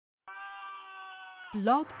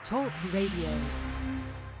Blog Talk Radio.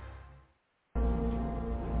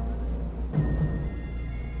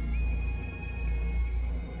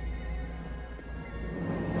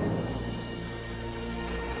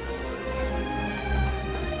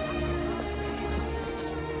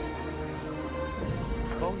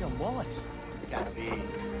 William Wallace? Can't be.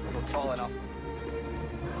 Not tall enough.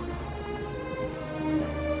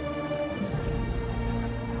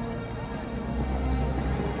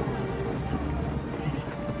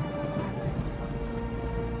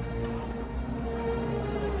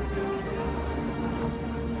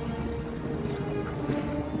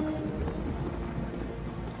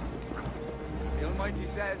 The Almighty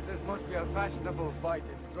says this must be a fashionable fight.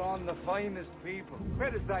 It's drawn the finest people.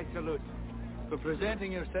 Where is thy salute? For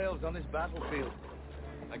presenting yourselves on this battlefield.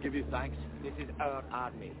 I give you thanks. This is our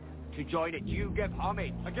army. To join it, you give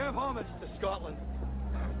homage. I give homage to Scotland.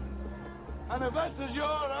 And if this is your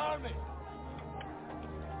army,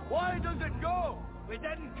 why does it go? We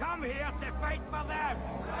didn't come here to fight for them.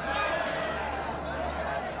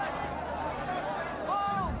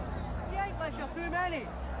 Oh! The English are too many.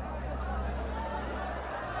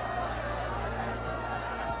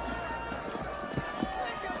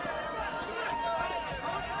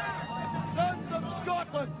 Sons of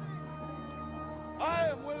Scotland, I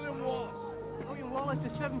am William Wallace. William Wallace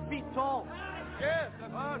is 7 feet tall. Yes,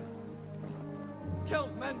 I've heard. Kills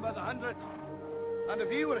men by the hundreds. And if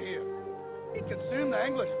he were here, he'd consume the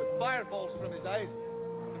English with fireballs from his eyes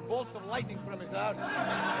and bolts of lightning from his arse.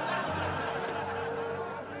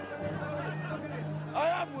 I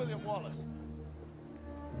am William Wallace.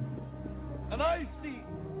 And I see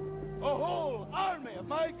a whole army of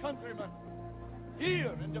my countrymen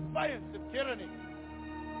here in defiance of tyranny.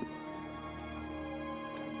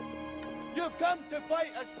 You've come to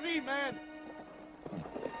fight as free men.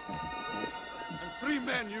 And free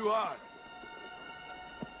men you are.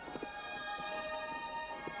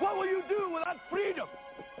 What will you do with that freedom?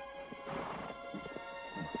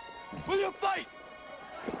 Will you fight?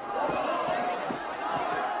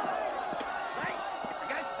 Fight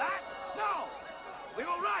against that? No! We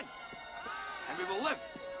will run. And we will live.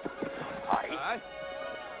 Aye.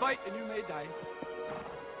 Fight and you may die.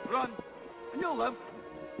 Run and you'll live.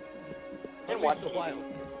 And At what's least a the while.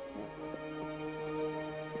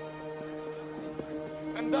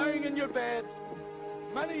 And dying in your bed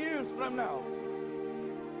many years from now,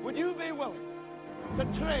 would you be willing to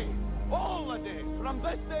trade all the days from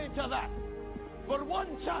this day to that for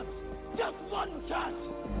one chance, just one chance,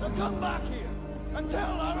 to come back here and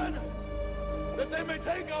tell our enemies that they may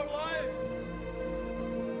take our lives,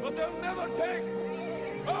 but they'll never take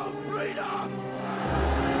our freedom?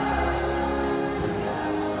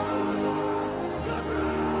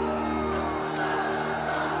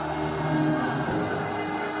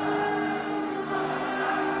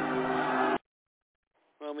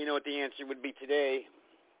 Well, we know what the answer would be today.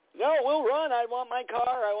 No, we'll run. I want my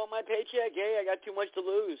car. I want my paycheck. Hey, I got too much to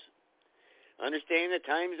lose. Understanding the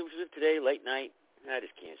times of today, late night, I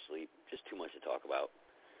just can't sleep. Just too much to talk about.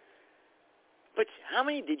 But how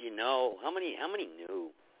many did you know? How many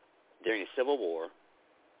knew during the Civil War?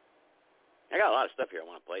 I got a lot of stuff here I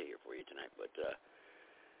want to play here for you tonight, but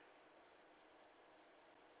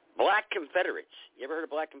Black Confederates. You ever heard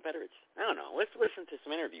of Black Confederates? I don't know. Let's listen to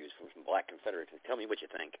some interviews from some Black Confederates and tell me what you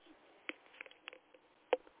think.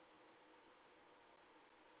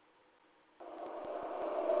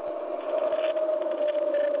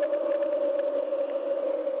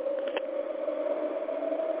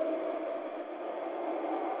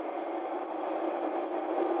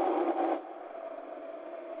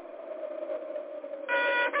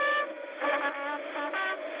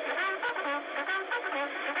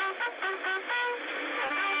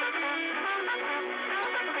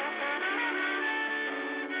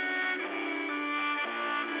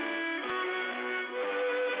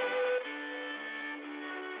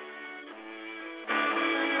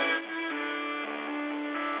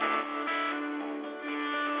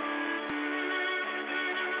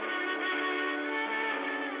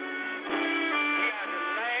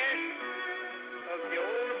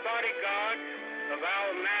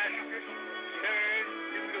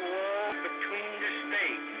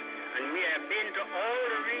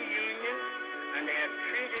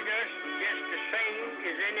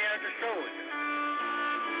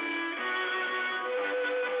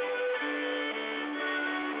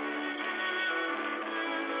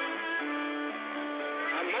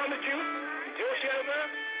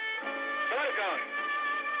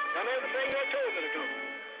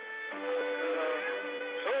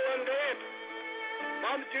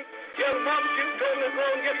 Mama Duke told me to go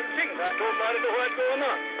and get some tickets. I told him I didn't know what's going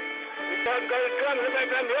on. We I've got a gun. Look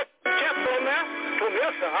like I'm here. Chap phone now. Told me,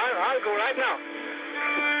 yes, sir. I'll go right now.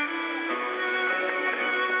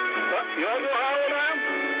 What? You want to know how old I am?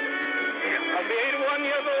 I'll be 81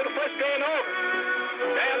 years old the first day in August.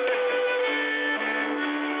 Damn it.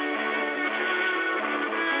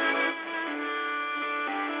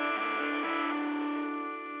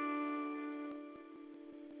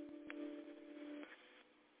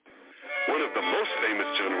 One of the most famous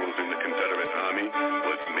generals in the Confederate Army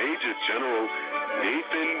was Major General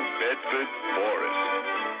Nathan Bedford Forrest.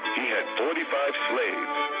 He had 45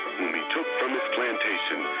 slaves whom he took from his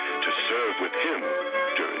plantation to serve with him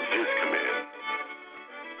during his command.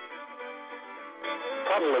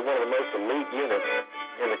 Probably one of the most elite units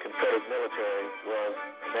in the Confederate military was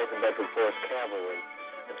Nathan Bedford Forrest Cavalry,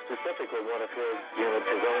 and specifically one of his units,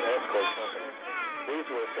 his own escort company. These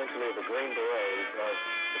were essentially the Green Berets of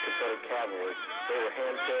the Confederate cavalry. They were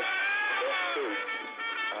handpicked, best suits.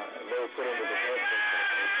 They were put into the escort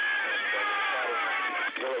company, and when the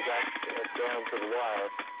fighting really got down to the wire,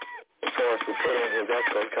 Forrest would put in his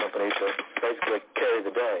escort company to basically carry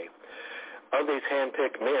the day. Of these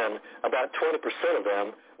hand-picked men, about 20% of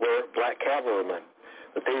them were black cavalrymen.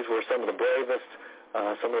 But these were some of the bravest,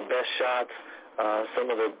 some of the best shots,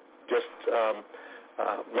 some of the just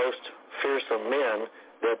most fearsome men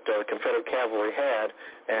that Confederate cavalry had,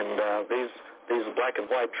 and these black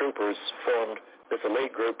and white troopers formed this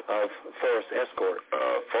elite group of Forrest escort.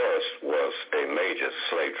 Forrest was a major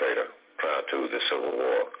slave trader prior to the Civil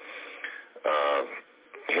War.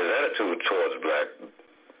 His attitude towards black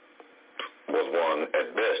was one,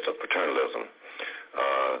 at best, of paternalism.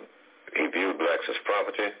 He viewed blacks as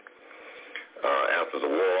property. After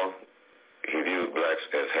the war, he viewed blacks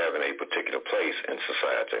as having a particular place in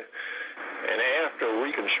society. And after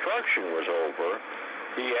Reconstruction was over,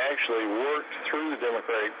 he actually worked through the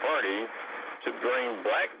Democratic Party to bring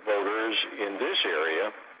black voters in this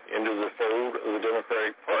area into the fold of the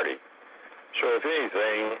Democratic Party. So if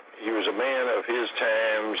anything, he was a man of his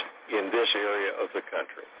times in this area of the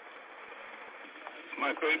country.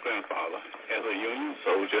 My great-grandfather, as a Union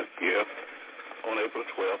soldier here on April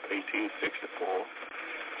 12, 1864,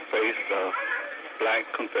 faced black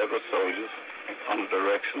Confederate soldiers under the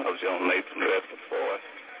direction of General Nathan Bedford Forrest.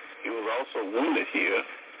 He was also wounded here,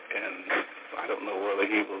 and I don't know whether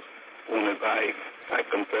he was wounded by a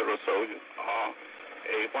Confederate soldier or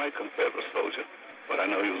a white Confederate soldier, but I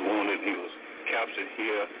know he was wounded. He was captured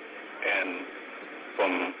here, and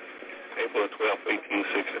from April 12,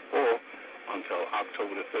 1864 until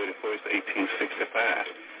October the 31st, 1865,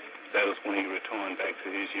 that is when he returned back to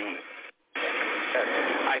his unit.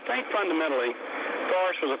 I think fundamentally,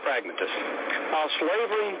 Forrest was a pragmatist. While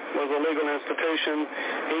slavery was a legal institution,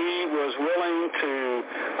 he was willing to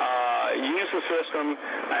use the system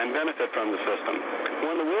and benefit from the system.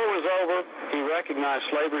 When the war was over, he recognized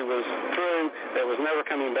slavery was through, that was never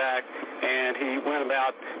coming back, and he went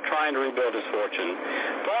about trying to rebuild his fortune.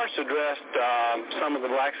 Forrest addressed some of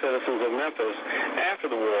the black citizens of Memphis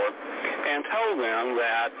after the war and told them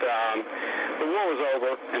that the war was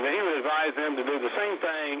over and that he would advise them to do the same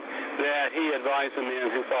thing that he advised the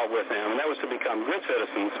men who fought with him, and that was to become good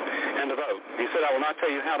citizens and to vote. He said, I will not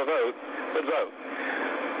tell you how to vote, but vote.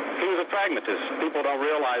 He was a pragmatist. People don't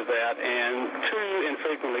realize that, and too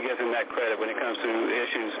infrequently give him that credit when it comes to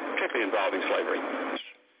issues particularly involving slavery.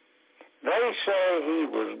 They say he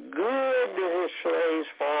was good to his slaves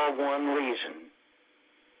for one reason.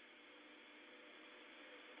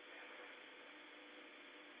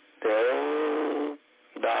 The old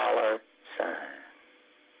dollar sign.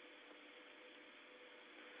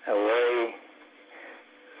 That way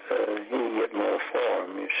he can get more for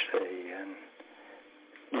them, you see, and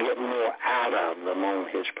get more out of them on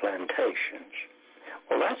his plantations.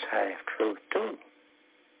 Well, that's half truth, too.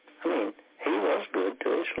 I mean, he was good to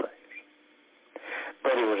his slaves.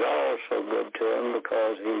 But he was also good to them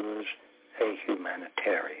because he was a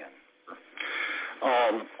humanitarian.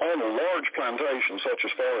 On a large plantation such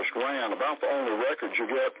as Forrest ran, about the only records you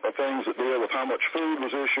get are things that deal with how much food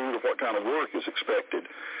was issued or what kind of work is expected.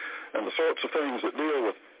 And the sorts of things that deal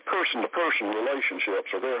with person-to-person relationships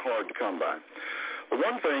are very hard to come by. The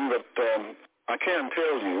one thing that I can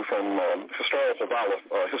tell you from historically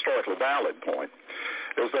valid point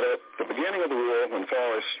is that at the beginning of the war, when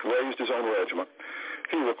Forrest raised his own regiment,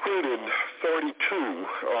 he recruited 32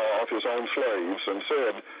 of his own slaves and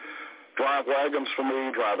said, drive wagons for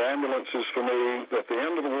me, drive ambulances for me. At the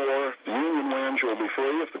end of the war, if the Union wins, you'll be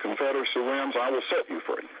free. If the Confederacy wins, I will set you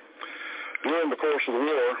free. During the course of the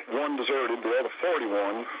war, one deserted, the other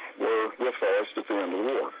 41 were with Forrest at the end of the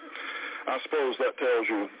war. I suppose that tells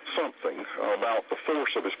you something about the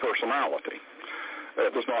force of his personality.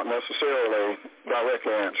 That does not necessarily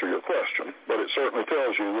directly answer your question, but it certainly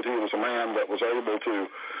tells you that he was a man that was able to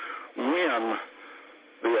win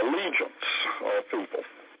the allegiance of people.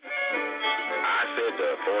 I said to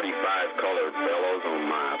 45 colored fellows on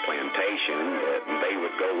my plantation that they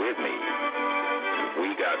would go with me. If we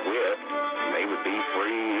got whipped, they would be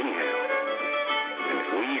free anyhow. And if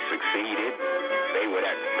we succeeded, they would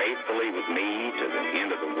act faithfully with me to the end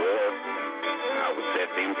of the war. I would set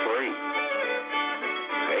them free.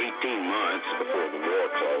 18 months before the war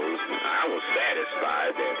closed, I was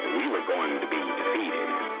satisfied that we were going to be defeated.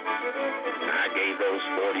 I gave those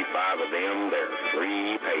 45 of them their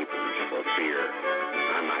free papers for fear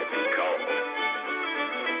I might be called.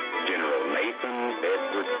 General Nathan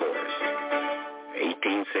Bedford Forrest,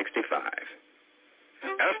 1865.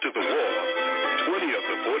 After the war, 20 of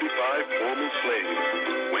the 45 former slaves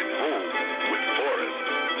went home with Forrest,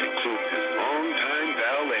 including his longtime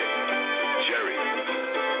valet, Jerry,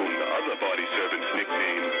 whom the other body servants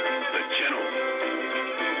nicknamed the General,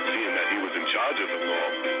 seeing that he was in charge of them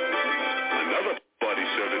all. Another body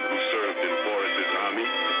servant who served in Forrest's army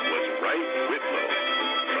was Wright Whitlow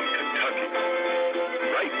from Kentucky.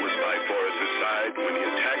 Wright was by Forrest's side when he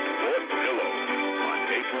attacked Fort Pillow on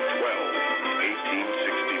April 12,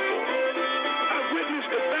 1864. I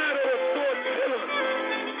witnessed the battle of Fort Pillow,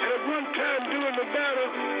 and at one time during the battle,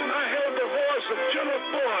 I held the horse of General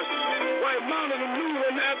Forrest while he mounted a new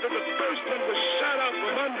one after the first one was shot out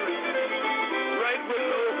from under him. Wright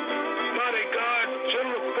Whitlow, bodyguard,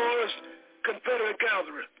 General Forrest, Confederate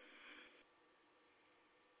cavalry.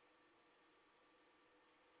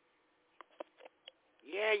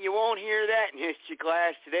 Yeah, you won't hear that in history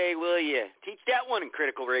class today, will you? Teach that one in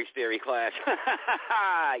critical race theory class.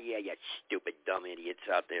 Yeah, you stupid, dumb idiots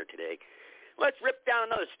out there today. Let's rip down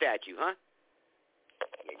another statue, huh?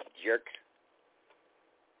 You jerks.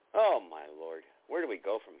 Oh, my Lord. Where do we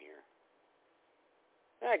go from here?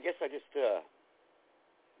 I guess I just,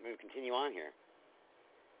 maybe continue on here.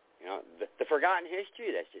 You know, the forgotten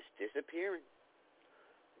history that's just disappearing.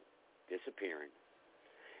 Disappearing.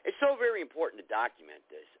 It's so very important to document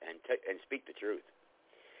this and speak the truth.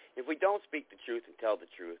 If we don't speak the truth and tell the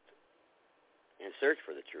truth and search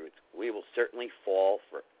for the truth, we will certainly fall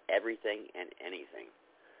for everything and anything.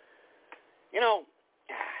 You know,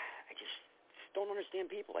 I just don't understand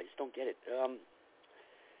people. I just don't get it.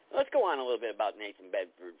 Let's go on a little bit about Nathan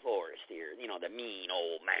Bedford Forrest here. You know, the mean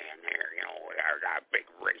old man there. You know, that big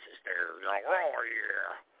racist there. You know, oh,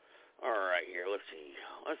 yeah. All right, here, let's see.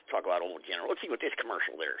 Let's talk about old General. Let's see what this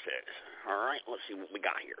commercial there says. All right, let's see what we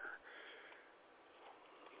got here.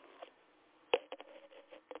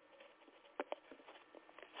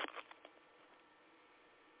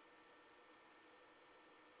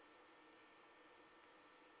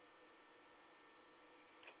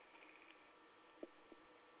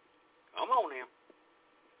 Come on now.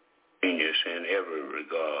 Genius in every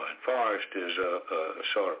regard. Forrest is a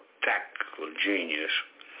sort of tactical genius.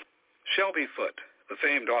 Shelby Foote, the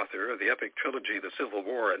famed author of the epic trilogy The Civil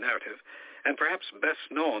War, a Narrative, and perhaps best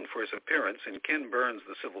known for his appearance in Ken Burns'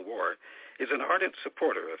 The Civil War, is an ardent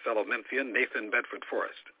supporter of fellow Memphian Nathan Bedford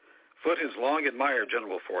Forrest. Foote has long admired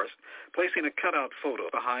General Forrest, placing a cutout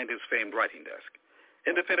photo behind his famed writing desk.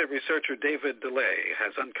 Independent researcher David DeLay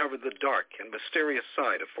has uncovered the dark and mysterious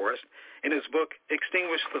side of Forrest in his book,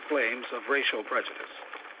 Extinguish the Flames of Racial Prejudice.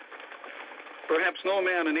 Perhaps no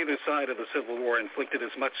man on either side of the Civil War inflicted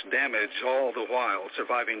as much damage, all the while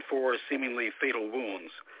surviving 4 seemingly fatal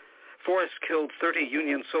wounds. Forrest killed 30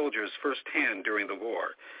 Union soldiers firsthand during the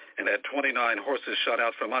war, and had 29 horses shot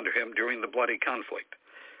out from under him during the bloody conflict.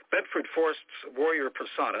 Bedford Forrest's warrior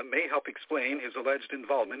persona may help explain his alleged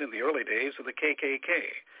involvement in the early days of the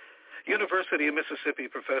KKK. University of Mississippi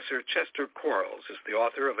professor Chester Quarles is the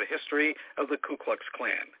author of A History of the Ku Klux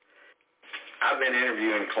Klan. I've been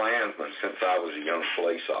interviewing Klansmen since I was a young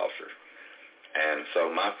police officer. And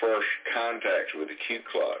so my first contact with the Ku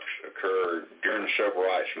Klux occurred during the Civil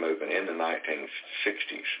Rights Movement in the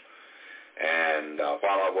 1960s. And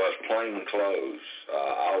while I was plain clothes,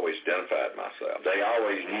 I always identified myself. They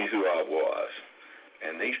always knew who I was.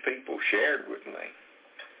 And these people shared with me.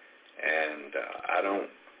 And I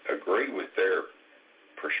don't agree with their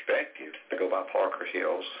perspective. I go by Parker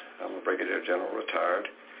Hills. I'm a brigadier general retired.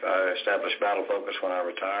 I established Battle Focus when I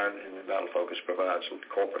retired, and the Battle Focus provides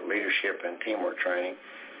corporate leadership and teamwork training,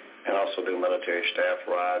 and also do military staff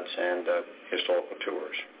rides and historical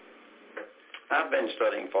tours. I've been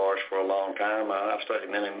studying Forrest for a long time. I've studied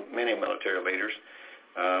many military leaders.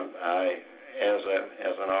 I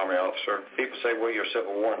as an Army officer. People say, well, you're a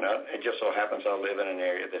Civil War nut. It just so happens I live in an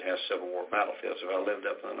area that has Civil War battlefields. If I lived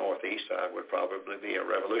up in the Northeast, I would probably be a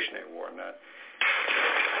Revolutionary War nut.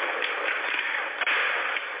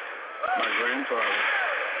 My grandfather,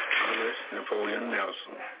 Napoleon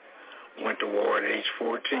Nelson, went to war at age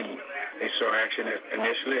 14. They saw action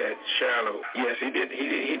initially at Shiloh. Yes, he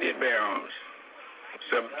did bear arms.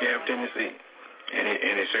 7th Camp, Tennessee, and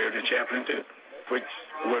he served as chaplain too, which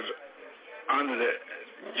was under the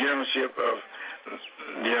generalship of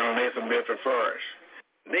General Nathan Bedford Forrest.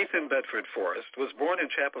 Nathan Bedford Forrest was born in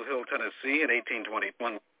Chapel Hill, Tennessee in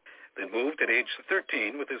 1821, then moved at age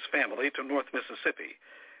 13 with his family to North Mississippi,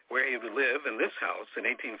 where he would live in this house in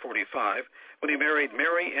 1845 when he married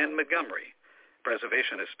Mary Ann Montgomery.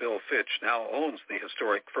 Preservationist Bill Fitch now owns the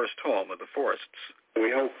historic first home of the Forrests. We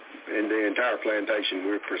hope in the entire plantation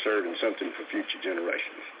we're preserving something for future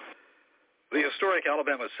generations. The historic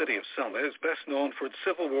Alabama city of Selma is best known for its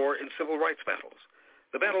Civil War and civil rights battles.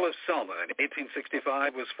 The Battle of Selma in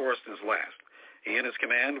 1865 was Forrest's last. He and his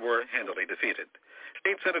command were handily defeated.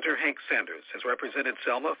 State Senator Hank Sanders has represented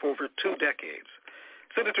Selma for over 2 decades.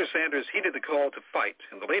 Senator Sanders heeded the call to fight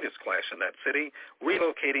in the latest clash in that city,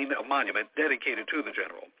 relocating a monument dedicated to the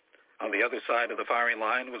general. On the other side of the firing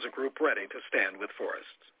line was a group ready to stand with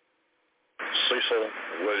Forrest.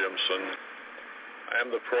 Cecil Williamson.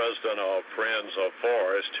 I'm the president of Friends of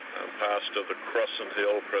Forrest. I'm pastor of the Crescent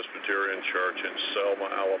Hill Presbyterian Church in Selma,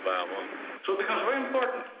 Alabama. So it becomes very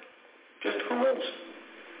important. Just who was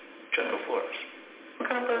General Forrest? What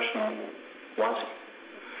kind of person was he?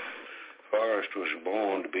 Forrest was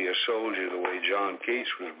born to be a soldier the way John Keats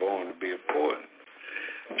was born to be a poet.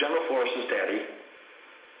 General Forrest's daddy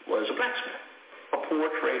was a blacksmith, a poor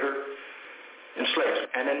trader in slaves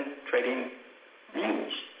and in trading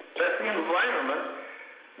mules. That's the environment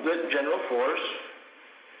that General Forrest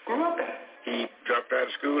grew up in. He dropped out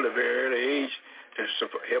of school at a very early age to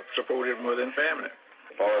help support his mother and family.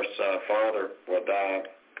 Forrest's father will die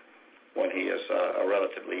when he is a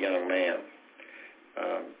relatively young man.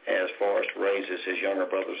 As Forrest raises his younger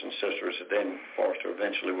brothers and sisters, then Forrest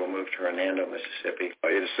eventually will move to Hernando, Mississippi.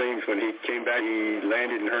 It seems when he came back, he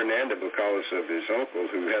landed in Hernando because of his uncle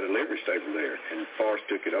who had a livery stable there, and Forrest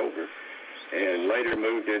took it over. And later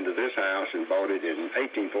moved into this house and bought it in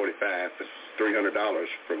 1845 for $300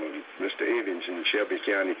 from Mr. Evans in Shelby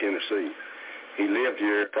County, Tennessee. He lived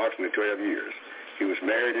here approximately 12 years. He was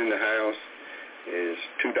married in the house. His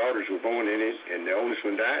 2 daughters were born in it, and the oldest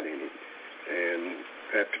one died in it. And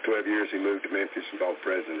after 12 years, he moved to Memphis and bought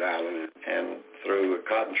President Island. And through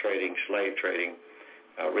cotton trading, slave trading,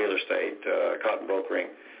 real estate, cotton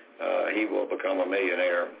brokering, he will become a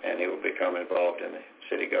millionaire, and he will become involved in the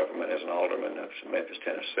city government as an alderman of Memphis,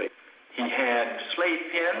 Tennessee. He had slave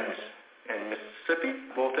pens in Mississippi,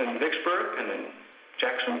 both in Vicksburg and in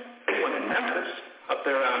Jackson, and in Memphis, up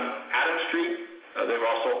there on Adams Street. There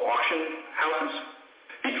were also auction houses.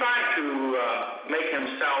 He tried to make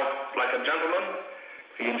himself like a gentleman.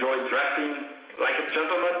 He enjoyed dressing like a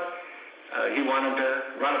gentleman. He wanted to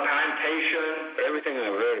run a plantation. Everything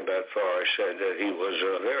I've heard about Forrest said that he was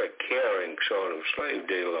a very caring sort of slave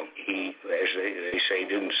dealer. He, as they say,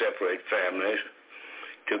 didn't separate families,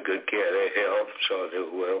 took good care of their health, so they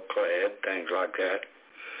were well clad, things like that.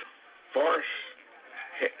 Forrest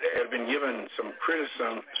had been given some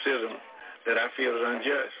criticism that I feel is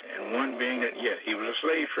unjust, and one being that, yes, he was a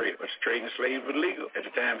slave trader, but trading slaves was legal at the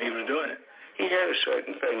time he was doing it. He had a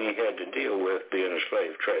certain thing he had to deal with being a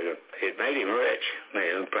slave trader. It made him rich, made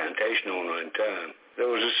him a plantation owner in time. There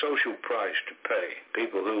was a social price to pay.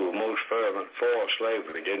 People who were most fervent for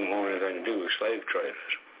slavery didn't want anything to do with slave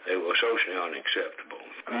traders. They were socially unacceptable.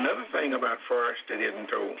 Another thing about Forrest that isn't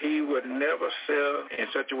told, he would never sell in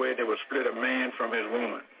such a way that would split a man from his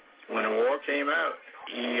woman. When the war came out,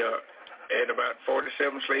 he had about 47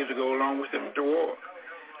 slaves to go along with him to war.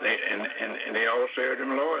 And they all served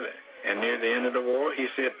him loyally. And near the end of the war, he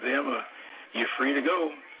said to them, you're free to go.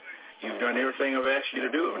 You've done everything I've asked you to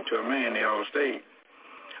do. And to a man, they all stayed.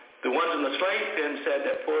 The ones in the slave pen said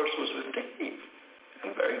that Forrest was vindictive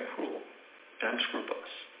and very cruel and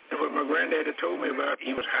unscrupulous. And what my granddad had told me about,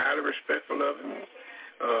 he was highly respectful of him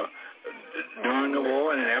during the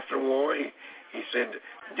war. And then after the war, he said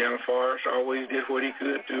General Forrest always did what he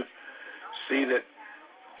could to see that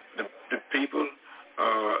the people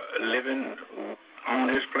living on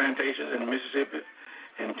his plantations in Mississippi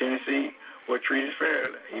and Tennessee were treated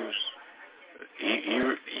fairly.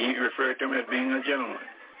 He referred to him as being a gentleman.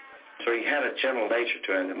 So he had a gentle nature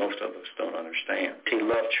to him that most of us don't understand. He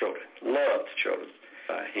loved children,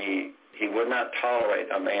 He would not tolerate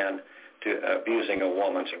a man abusing a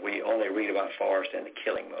woman. So we only read about Forrest in the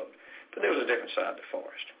killing mode. But there was a different side to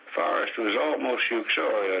Forrest. Forrest was almost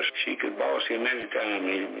uxorious. She could boss him any time.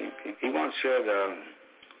 He once said, a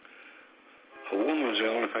woman's the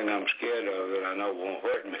only thing I'm scared of that I know won't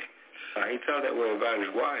hurt me. He felt that way about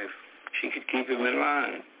his wife. She could keep him in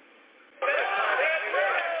line.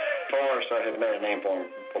 Forrest had made a name for him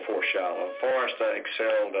before Shiloh. Forrest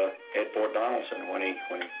excelled at Fort Donaldson when he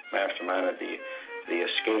masterminded the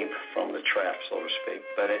escape from the trap, so to speak.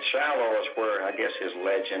 But at Shiloh is where I guess his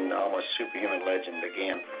legend, almost superhuman legend,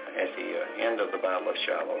 began. At the end of the Battle of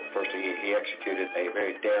Shiloh, first he executed a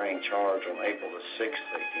very daring charge on April the 6th,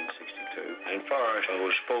 1862. And Forrest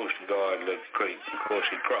was supposed to guard Lick Creek. Of course,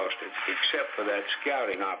 he crossed it, except for that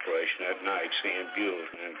scouting operation that night, seeing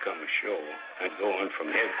Buell's men come ashore and going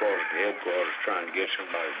from headquarters to headquarters trying to get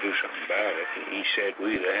somebody to do something about it. And he said,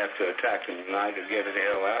 we either have to attack them tonight or get the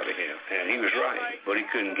hell out of here. And he was right, but he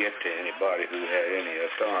couldn't get to anybody who had any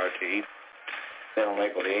authority. Then on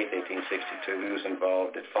April the 8th, 1862, he was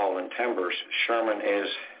involved at Fallen Timbers. Sherman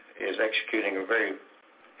is executing a very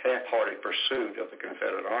half-hearted pursuit of the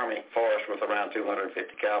Confederate Army. Forrest, with around 250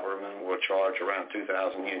 cavalrymen, will charge around 2,000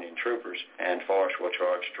 Union troopers, and Forrest will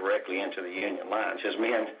charge directly into the Union lines. His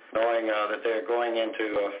men, knowing that they're going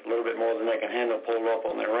into a little bit more than they can handle, pull up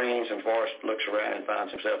on their reins, and Forrest looks around and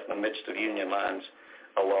finds himself in the midst of Union lines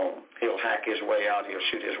alone. He'll hack his way out. He'll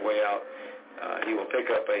shoot his way out. He will pick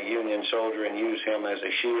up a Union soldier and use him as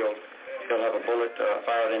a shield. He'll have a bullet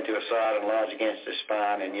fired into his side and lodge against his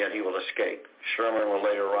spine, and yet he will escape. Sherman will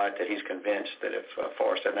later write that he's convinced that if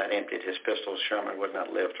Forrest had not emptied his pistols, Sherman would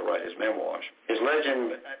not live to write his memoirs. His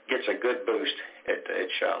legend gets a good boost at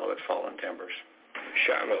Shiloh at Fallen Timbers.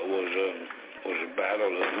 Shiloh was a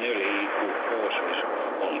battle of nearly equal forces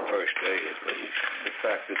on the first day at least. The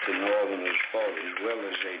fact that the Northerners fought as well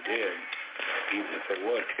as they did, even if there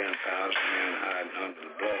were 10,000 men hiding under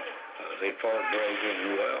the bluff, they fought bravely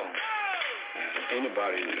and well. And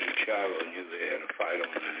anybody who was in Shiloh knew they had a fight on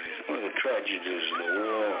their hands. One of the tragedies of the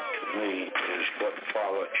war, to me, is what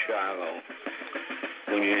followed Shiloh.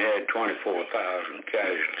 When you had 24,000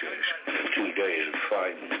 casualties in 2 days of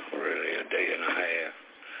fighting, really a day and a half,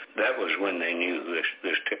 that was when they knew this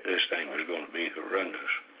thing was going to be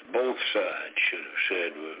horrendous. Both sides should have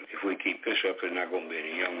said, well, if we keep this up, there's not going to be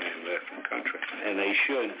any young men left in the country. And they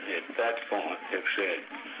should, at that point, have said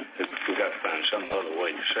that we've got to find some other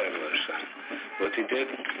way to settle this thing. But they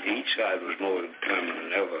didn't. Each side was more determined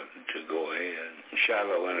than ever to go ahead.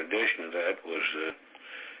 Shiloh, in addition to that, was the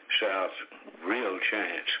South's real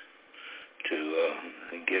chance to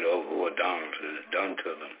get over what Donald had done to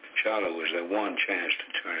them. Shiloh was their one chance to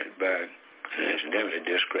turn it back, and incidentally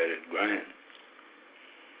discredited Grant.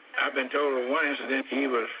 I've been told of one incident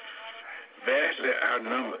he was vastly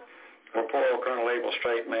outnumbered. Well, poor old Colonel Abel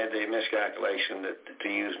Strait made the miscalculation to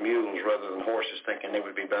use mules rather than horses, thinking they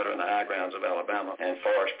would be better in the high grounds of Alabama. And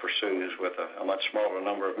Forrest pursues with a much smaller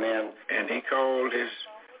number of men. And he called his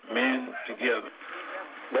men together.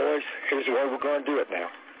 Boys, here's the way we're going to do it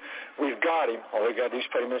now. We've got him. All we got to do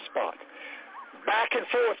is put him in a spot. Back and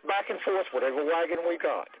forth, whatever wagon we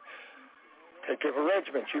got. Take every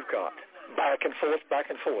regiment you've got. Back and forth.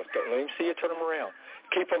 Don't let him see you turn him around.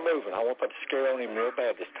 Keep him moving. I won't put the scare on him real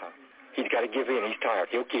bad this time. He's got to give in. He's tired.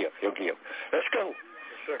 He'll give. Let's go.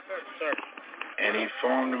 Sir. And he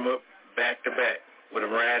formed them up back to back with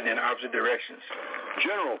them riding in opposite directions.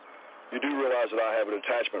 General, you do realize that I have a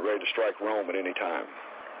detachment ready to strike Rome at any time.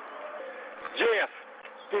 Jeff,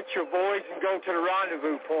 get your boys and go to the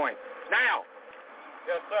rendezvous point. Now.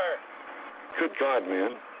 Yes, sir. Good God,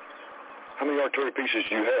 man. How many artillery pieces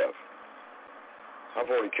do you have? I've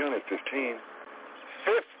already counted 15. 15?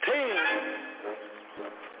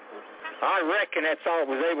 I reckon that's all it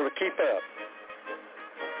was able to keep up.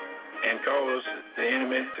 And cause the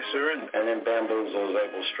enemy to surrender. And then bamboozles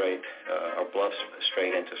Abel Strait, or bluffs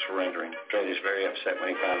Strait into surrendering. Strait is very upset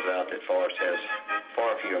when he finds out that Forrest has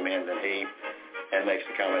far fewer men than he, and makes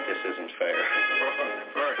the comment, this isn't fair.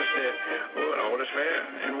 Forrest said, well, all is fair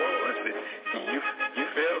in war. You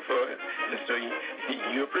fell for it, and so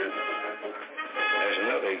you're a prisoner. There's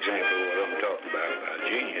another example of what I'm talking about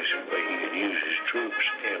genius, where he could use his troops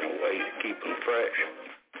in a way to keep them fresh.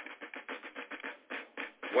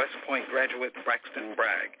 West Point graduate Braxton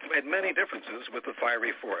Bragg had many differences with the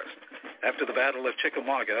fiery Forrest. After the Battle of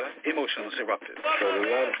Chickamauga, emotions erupted. So a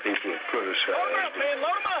lot of people have criticized as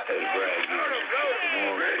Bragg not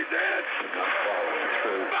following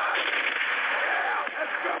through.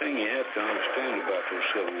 The thing you have to understand about those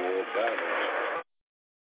Civil War battles,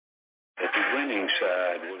 that the winning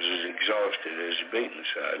side was as exhausted as the beaten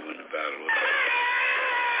side when the battle was over.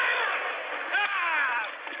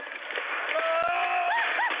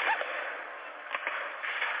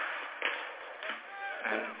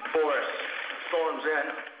 storms in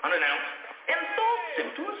unannounced and assaults him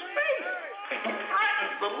to his face. He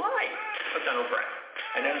threatens the life of General Bragg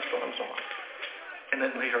and then storms on. And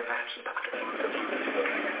then later laughs about it.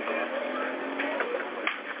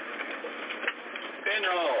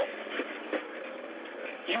 General,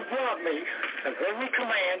 you brought me of every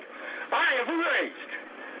command I ever raised.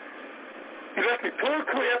 You left me poor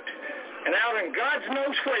equipped and out in God's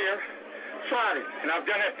knows where fighting, and I've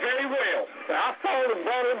done it very well. But I fought and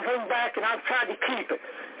brought everything back, and I've tried to keep it.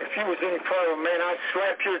 If you was any problem, man, I'd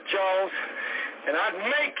slap your jaws, and I'd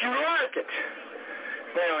make you like it.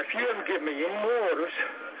 Now, if you ever give me any more orders,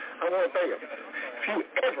 I won't obey them. If you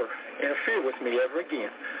ever interfere with me ever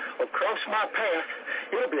again or cross my path,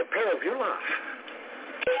 it'll be a peril of your life.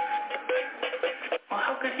 Well,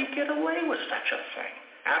 how could he get away with such a thing?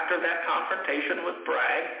 After that confrontation with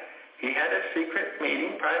Bragg, he had a secret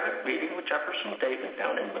meeting, private meeting with Jefferson Davis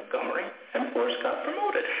down in Montgomery, and Forrest got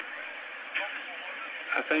promoted.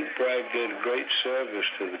 I think Bragg did a great service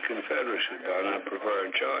to the Confederacy by not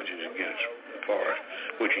preferring charges against Forrest,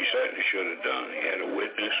 which he certainly should have done. He had a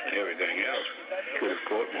witness and everything else. Could have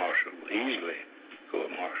court-martialed, easily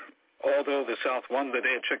court-martialed. Although the South won the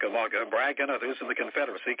day at Chickamauga, Bragg and others in the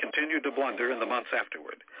Confederacy continued to blunder in the months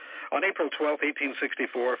afterward. On April 12,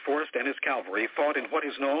 1864, Forrest and his cavalry fought in what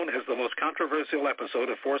is known as the most controversial episode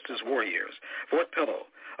of Forrest's war years, Fort Pillow,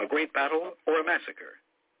 a great battle or a massacre.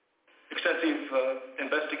 Extensive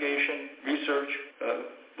investigation, research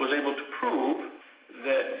was able to prove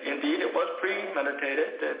that indeed it was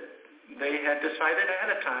premeditated, that they had decided ahead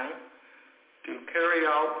of time to carry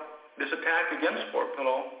out this attack against Fort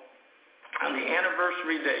Pillow on the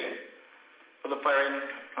anniversary day of the firing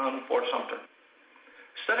on Fort Sumter.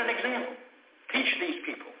 Set an example. Teach these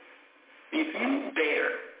people. If you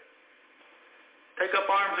dare take up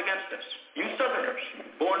arms against us, you Southerners,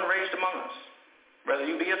 born and raised among us, whether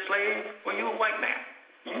you be a slave or you a white man,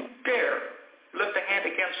 you dare lift a hand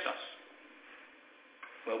against us,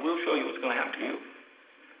 well, we'll show you what's going to happen to you.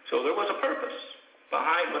 So there was a purpose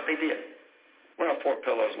behind what they did. Well, Fort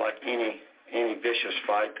Pillow is like any vicious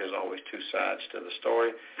fight. There's always two sides to the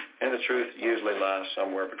story, and the truth usually lies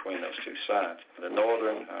somewhere between those two sides. The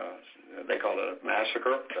northern, they call it a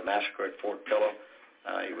massacre, the massacre at Fort Pillow.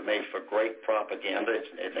 It was made for great propaganda.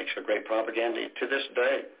 It makes for great propaganda. To this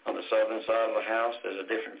day, on the southern side of the house, there's a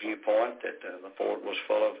different viewpoint that the fort was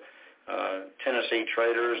full of Tennessee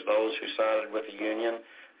traitors, those who sided with the Union,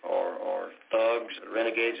 or thugs,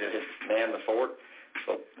 renegades that had manned the fort.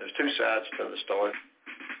 So there's two sides to the story.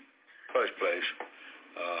 First place,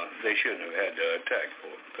 they shouldn't have had to attack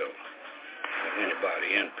Fort Pillow. Anybody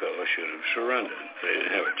in Pillow should have surrendered. They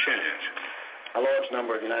didn't have a chance. A large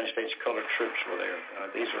number of United States colored troops were there.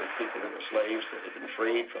 These are people that were slaves that had been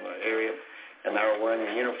freed from the area, and they were wearing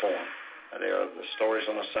a uniform. There are the stories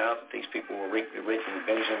on the South that these people were wreaking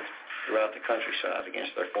vengeance throughout the countryside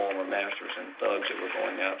against their former masters and thugs that were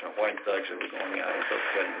going out, or white thugs that were going out and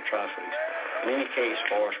perpetrating atrocities. In any case,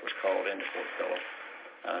 Forrest was called into Fort Pillow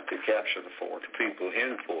to capture the fort. The people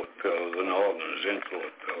in Fort Pillow, the Northerners in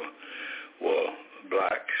Fort Pillow, were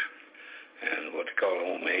blacks and what they call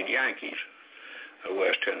homemade Yankees,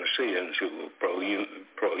 West Tennesseans who were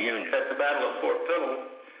pro-Union. At the Battle of Fort Pillow,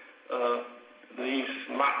 these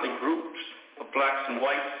motley groups of blacks and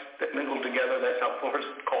whites that mingled together, that's how Forrest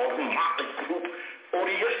called them, motley group,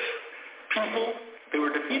 odious people, they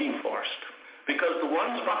were defeating Forrest because the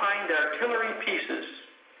ones behind the artillery pieces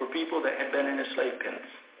were people that had been in the slave pens,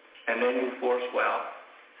 and they knew Forrest well,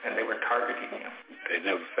 and they were targeting him. They'd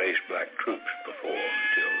never faced black troops before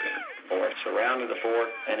until then. Forrest surrounded the fort,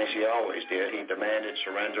 and as he always did, he demanded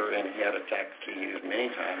surrender, and he had a tactic he used many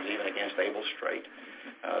times, even against Abel Strait,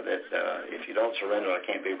 that if you don't surrender, I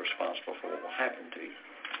can't be responsible for what will happen to you.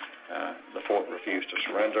 The fort refused to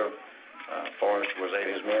surrender. Forrest was able,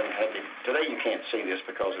 his men had to, today you can't see this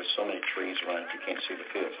because there's so many trees around it, you can't see the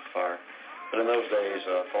fields of fire. But in those days,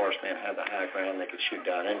 Forrest men had the high ground, they could shoot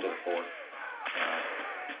down into the fort.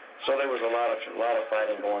 So there was a lot of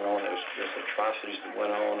fighting going on. There was just atrocities that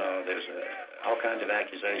went on. There's all kinds of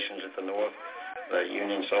accusations at the North. The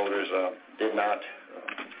Union soldiers did not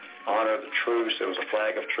honor the truce. There was a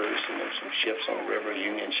flag of truce, and there were some ships on the river,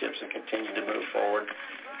 Union ships, that continued to move forward.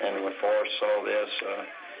 And when Forrest saw this,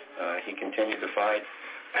 he continued to fight.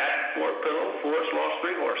 At Fort Pillow, Forrest lost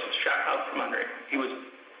 3 horses, shot out from under him. He was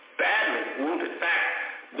badly wounded. In fact,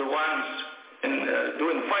 the ones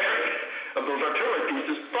doing the firing of those artillery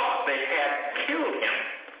pieces thought they had killed him.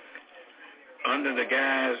 Under the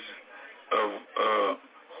guise of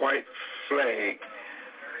white flag,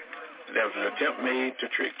 there was an attempt made to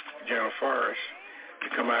trick General Forrest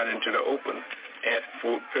to come out into the open at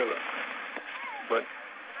Fort Pillow. But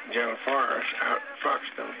General Forrest out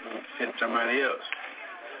Foxton and sent somebody else.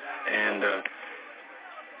 And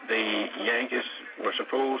the Yankees were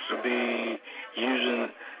supposed to be using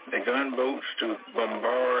the gunboats to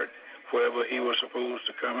bombard wherever he was supposed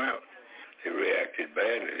to come out. They reacted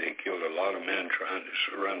badly. They killed a lot of men trying to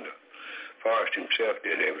surrender. Forrest himself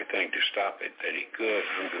did everything to stop it that he could.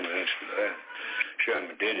 I'm convinced of that.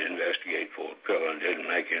 Sherman did investigate Fort Pillow and didn't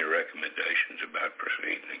make any recommendations about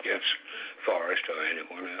proceeding against Forrest or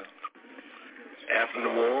anyone else. After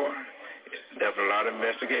the war, there were a lot of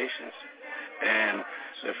investigations, and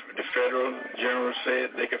the federal general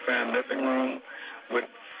said they could find nothing wrong with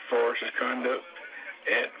Forrest's conduct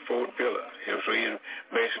at Fort Pillow. He was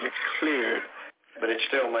basically cleared. But it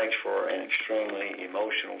still makes for an extremely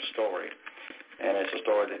emotional story. And it's a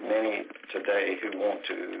story that many today who want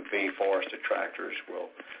to be Forrest detractors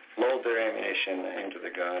will load their ammunition into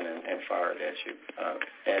the gun and fire it at you.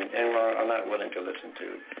 And I'm not willing to listen to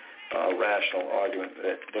a rational argument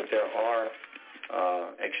that there are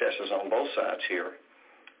excesses on both sides here,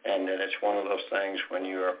 and that it's one of those things when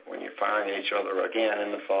you're firing at each other again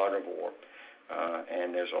in the fog of war,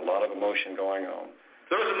 and there's a lot of emotion going on.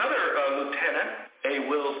 There was another lieutenant, A.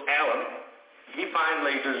 Wills Allen. He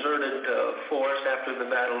finally deserted Forrest after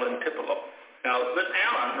the battle in Tupelo. Now, this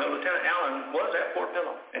Allen, Lieutenant Allen, was at Fort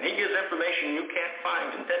Pillow, and he gives information you can't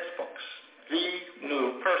find in textbooks. He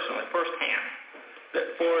knew personally, firsthand, that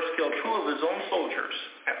Forrest killed 2 of his own soldiers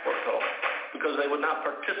at Fort Pillow because they would not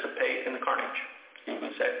participate in the carnage. He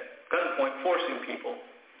even said, gunpoint forcing people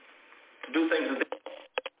to do things that they...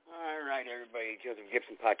 All right, everybody. Joseph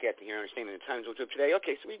Gibson podcasting here, Understanding the Times. What's up today?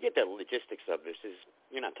 Okay, so we get the logistics of this.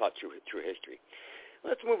 You're not taught true history.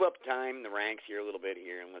 Let's move up time, the ranks here a little bit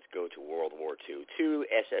here, and let's go to World War II. 2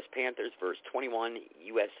 SS Panthers versus 21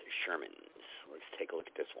 U.S. Shermans. Let's take a look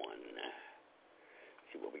at this one.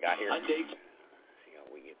 See what we got here. See how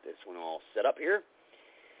we get this one all set up here.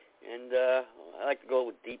 And I like to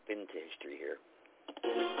go deep into history here.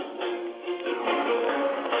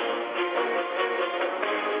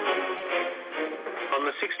 On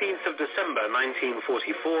the 16th of December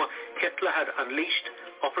 1944, Hitler had unleashed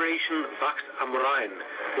Operation Wacht am Rhein,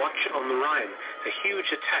 Watch on the Rhine, a huge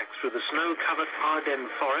attack through the snow-covered Ardennes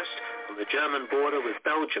forest on the German border with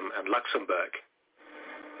Belgium and Luxembourg.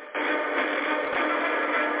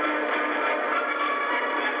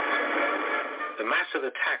 The massive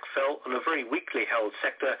attack fell on a very weakly held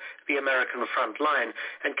sector, the American front line,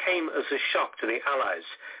 and came as a shock to the Allies,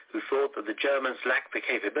 who thought that the Germans lacked the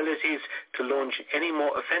capabilities to launch any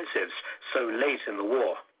more offensives so late in the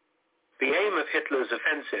war. The aim of Hitler's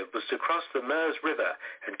offensive was to cross the Meuse River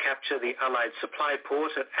and capture the Allied supply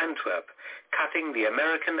port at Antwerp, cutting the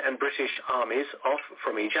American and British armies off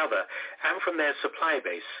from each other and from their supply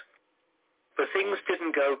base. But things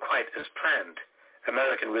didn't go quite as planned.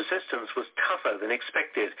 American resistance was tougher than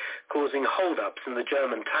expected, causing hold-ups in the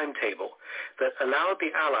German timetable that allowed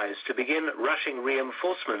the Allies to begin rushing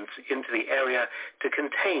reinforcements into the area to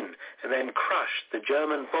contain and then crush the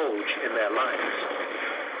German bulge in their lines.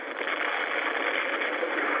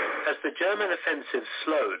 As the German offensive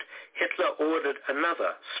slowed, Hitler ordered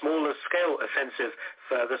another, smaller-scale offensive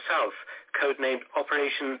further south, codenamed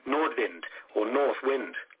Operation Nordwind, or North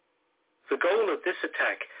Wind. The goal of this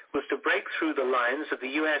attack was to break through the lines of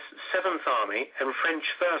the U.S. 7th Army and French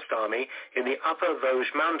 1st Army in the Upper Vosges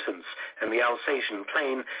Mountains and the Alsatian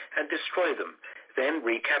Plain and destroy them, then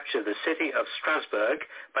recapture the city of Strasbourg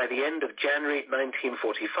by the end of January 1945.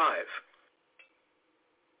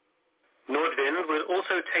 Nordwind would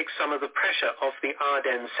also take some of the pressure off the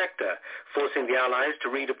Ardennes sector, forcing the Allies to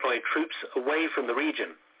redeploy troops away from the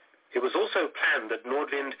region. It was also planned that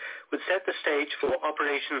Nordwind would set the stage for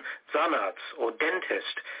Operation Zahnarzt, or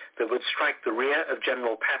Dentist, that would strike the rear of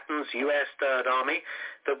General Patton's U.S. Third Army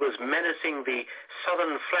that was menacing the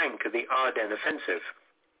southern flank of the Ardennes offensive.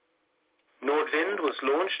 Nordwind was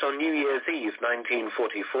launched on New Year's Eve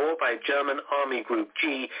 1944 by German Army Group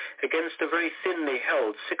G against a very thinly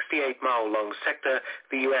held 68-mile-long sector,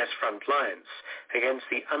 the U.S. front lines, against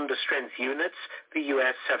the understrength units, the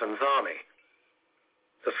U.S. 7th Army.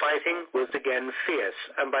 The fighting was again fierce,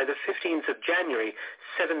 and by the 15th of January,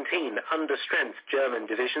 17 understrength German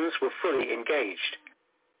divisions were fully engaged.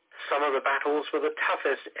 Some of the battles were the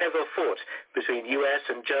toughest ever fought between U.S.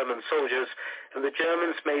 and German soldiers, and the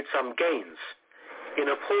Germans made some gains. In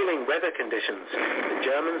appalling weather conditions, the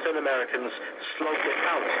Germans and Americans slogged it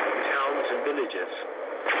out in towns and villages.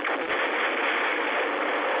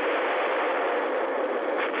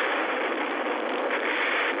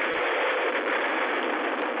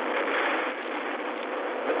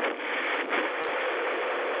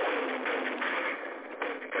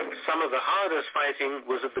 some of the hardest fighting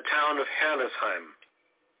was at the town of Herlesheim.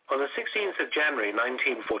 On the 16th of January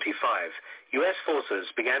 1945, U.S.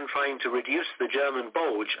 forces began trying to reduce the German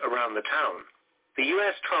bulge around the town. The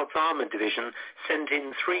U.S. 12th Armored Division sent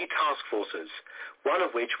in 3 task forces, one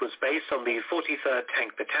of which was based on the 43rd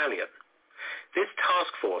Tank Battalion. This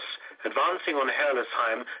task force, advancing on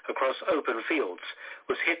Herlesheim across open fields,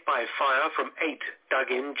 was hit by fire from 8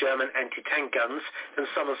 dug-in German anti-tank guns and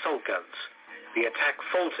some assault guns. The attack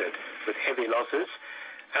faltered with heavy losses,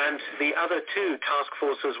 and the other 2 task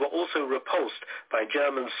forces were also repulsed by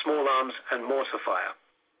German small arms and mortar fire.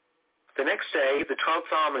 The next day, the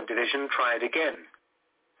 12th Armored Division tried again.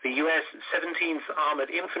 The U.S. 17th Armored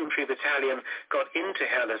Infantry Battalion got into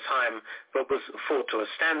Herlesheim, but was fought to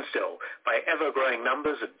a standstill by ever-growing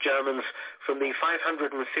numbers of Germans from the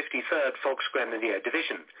 553rd Volksgrenadier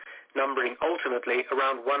Division, numbering ultimately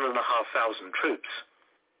around 1,500 troops.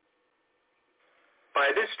 By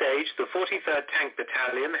this stage, the 43rd Tank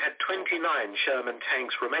Battalion had 29 Sherman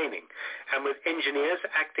tanks remaining, and with engineers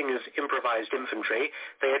acting as improvised infantry,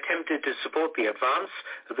 they attempted to support the advance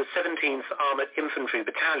of the 17th Armored Infantry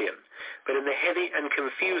Battalion, but in the heavy and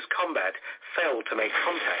confused combat failed to make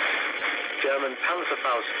contact. German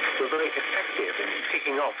Panzerfausts were very effective in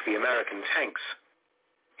picking off the American tanks.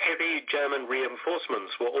 Heavy German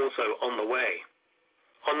reinforcements were also on the way.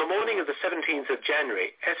 On the morning of the 17th of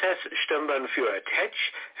January, SS Sturmbannführer Tetsch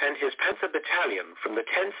and his Panzer Battalion from the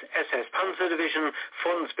 10th SS Panzer Division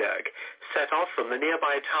Fronsberg set off from the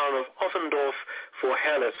nearby town of Offendorf for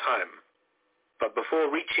Herlesheim. But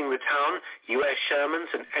before reaching the town, U.S.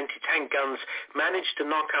 Shermans and anti-tank guns managed to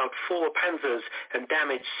knock out 4 Panzers and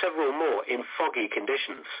damage several more in foggy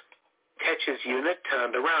conditions. Tetsch's unit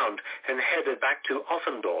turned around and headed back to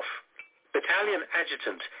Offendorf. Battalion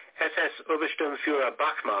Adjutant SS Obersturmführer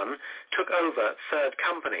Bachmann took over 3rd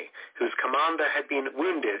Company, whose commander had been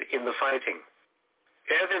wounded in the fighting.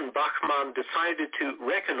 Erwin Bachmann decided to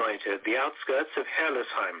reconnoiter the outskirts of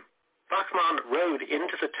Herlesheim. Bachmann rode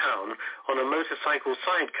into the town on a motorcycle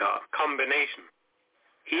sidecar combination.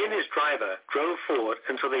 He and his driver drove forward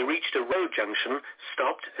until they reached a road junction,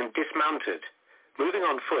 stopped and dismounted. Moving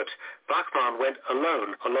on foot, Bachmann went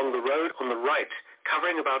alone along the road on the right,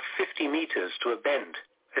 covering about 50 meters to a bend.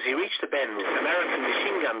 As he reached the bend, American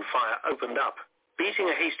machine gun fire opened up. Beating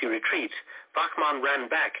a hasty retreat, Bachmann ran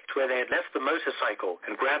back to where they had left the motorcycle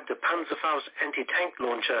and grabbed a Panzerfaust anti-tank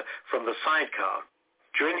launcher from the sidecar.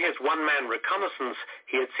 During his one-man reconnaissance,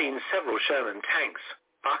 he had seen several Sherman tanks.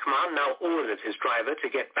 Bachmann now ordered his driver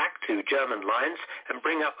to get back to German lines and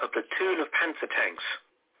bring up a platoon of Panzer tanks.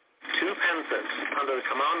 2 Panzers, under the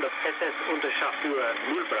command of SS Unterscharführer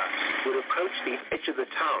Mühlbrat, would approach the edge of the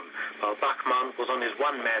town, while Bachmann was on his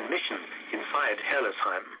one-man mission inside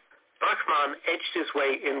Herlesheim. Bachmann edged his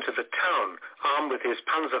way into the town, armed with his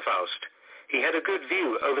Panzerfaust. He had a good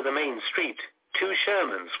view over the main street. 2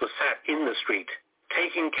 Shermans were sat in the street.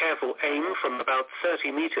 Taking careful aim from about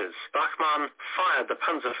 30 meters, Bachmann fired the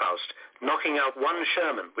Panzerfaust, knocking out 1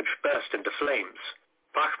 Sherman, which burst into flames.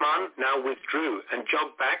 Bachmann now withdrew and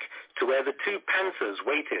jogged back to where the 2 Panzers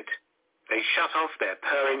waited. They shut off their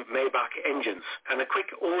purring Maybach engines, and a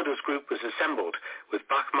quick orders group was assembled, with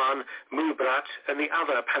Bachmann, Mühlbrat, and the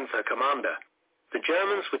other Panzer commander. The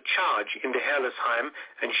Germans would charge into Herlesheim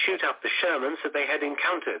and shoot up the Shermans that they had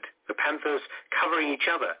encountered, the Panthers covering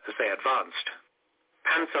each other as they advanced.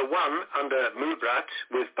 Panzer I, under Mühlbrat,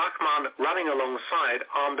 with Bachmann running alongside,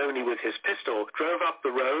 armed only with his pistol, drove up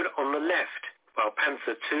the road on the left, while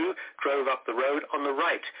Panzer II drove up the road on the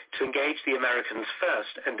right to engage the Americans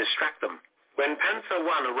first and distract them. When Panzer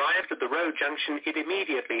I arrived at the road junction, it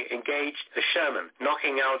immediately engaged a Sherman,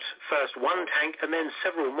 knocking out first 1 tank and then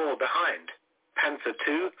several more behind. Panzer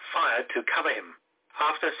II fired to cover him.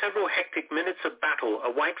 After several hectic minutes of battle, a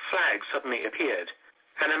white flag suddenly appeared.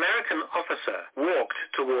 An American officer walked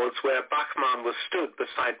towards where Bachmann was stood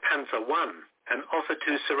beside Panzer I and offered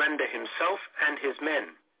to surrender himself and his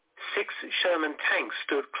men. 6 Sherman tanks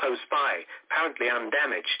stood close by, apparently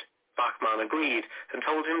undamaged. Bachmann agreed and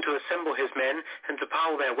told him to assemble his men and to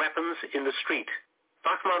pile their weapons in the street.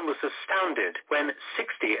 Bachmann was astounded when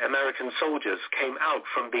 60 American soldiers came out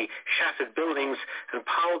from the shattered buildings and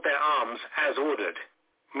piled their arms as ordered.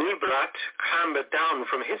 Mühlbrat clambered down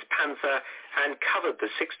from his Panzer and covered the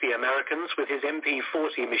 60 Americans with his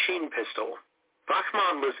MP-40 machine pistol.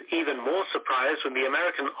 Bachmann was even more surprised when the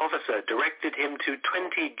American officer directed him to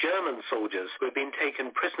 20 German soldiers who had been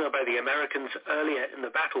taken prisoner by the Americans earlier in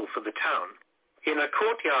the battle for the town. In a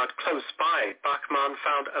courtyard close by, Bachmann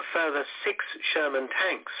found a further 6 Sherman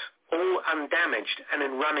tanks, all undamaged and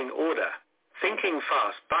in running order. Thinking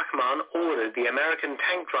fast, Bachmann ordered the American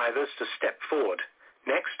tank drivers to step forward.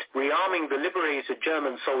 Next, rearming the liberated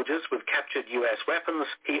German soldiers with captured U.S. weapons,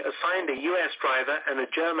 he assigned a U.S. driver and a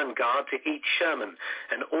German guard to each Sherman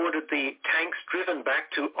and ordered the tanks driven back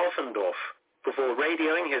to Offendorf before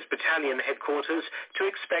radioing his battalion headquarters to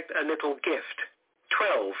expect a little gift: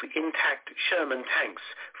 12 intact Sherman tanks,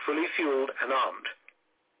 fully fueled and armed.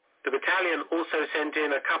 The battalion also sent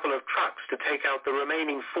in a couple of trucks to take out the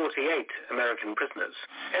remaining 48 American prisoners.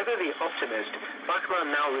 Ever the optimist,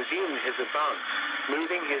 Bachmann now resumed his advance,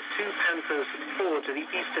 moving his 2 Panthers forward to the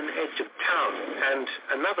eastern edge of town, and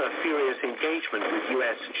another furious engagement with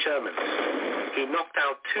U.S. Shermans. He knocked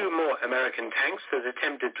out 2 more American tanks that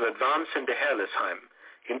attempted to advance into Herlesheim.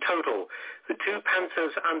 In total, the 2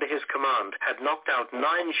 Panthers under his command had knocked out 9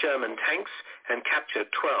 Sherman tanks and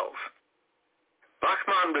captured 12.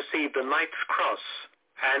 Bachmann received the Knight's Cross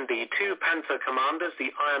and the 2 Panther commanders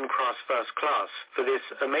the Iron Cross First Class for this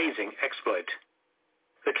amazing exploit.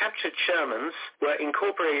 The captured Shermans were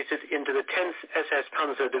incorporated into the 10th SS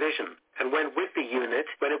Panzer Division and went with the unit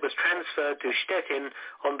when it was transferred to Stettin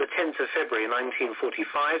on the 10th of February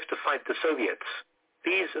 1945 to fight the Soviets.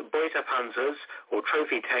 These Beuterpanzers, or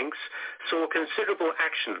trophy tanks, saw considerable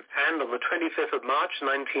action, and on the 25th of March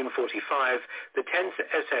 1945, the 10th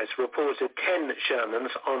SS reported 10 Shermans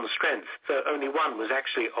on strength, though only 1 was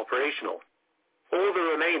actually operational. All the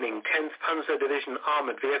remaining 10th Panzer Division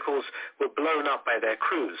armored vehicles were blown up by their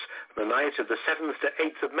crews on the night of the 7th to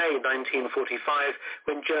 8th of May 1945,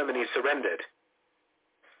 when Germany surrendered.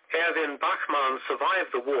 Erwin Bachmann survived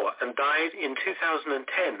the war and died in 2010,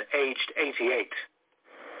 aged 88.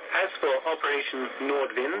 As for Operation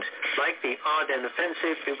Nordwind, like the Ardennes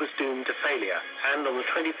offensive, it was doomed to failure, and on the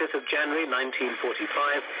 25th of January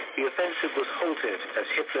 1945, the offensive was halted as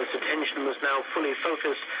Hitler's attention was now fully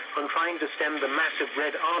focused on trying to stem the massive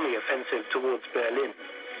Red Army offensive towards Berlin.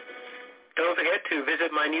 Don't forget to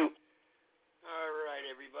visit my new... All right,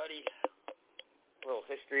 everybody. A little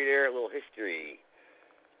history there, a little history.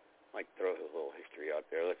 Might throw a little history out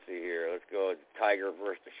there. Let's see here. Let's go Tiger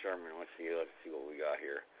versus the Sherman. Let's see what we got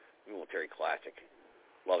here. Military classic.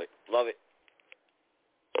 Love it. Love it.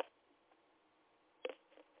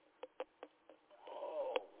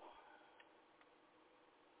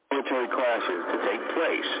 Military clashes to take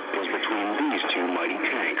place was between these 2 mighty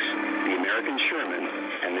tanks, the American Sherman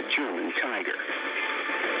and the German Tiger.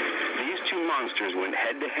 These 2 monsters went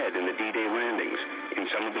head-to-head in the D-Day landings in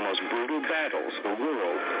some of the most brutal battles the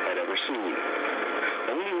world had ever seen.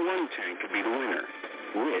 Only one tank could be the winner.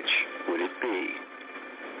 Which would it be?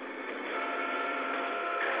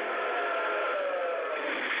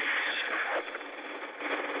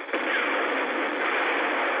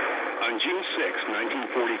 On June 6,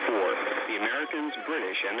 1944, the Americans,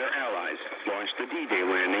 British, and their allies launched the D-Day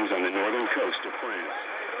landings on the northern coast of France.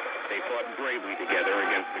 They fought bravely together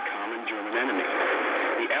against the common German enemy.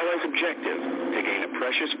 The Allies' objective, to gain a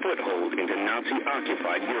precious foothold into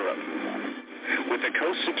Nazi-occupied Europe. With the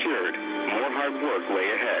coast secured, more hard work lay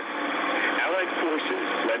ahead. Allied forces,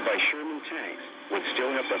 led by Sherman tanks, would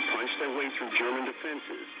still have to punch their way through German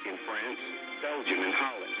defenses in France, Belgium, and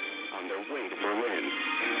Holland on their way to Berlin.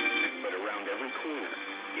 But around every corner,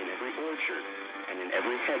 in every orchard, and in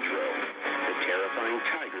every hedgerow, the terrifying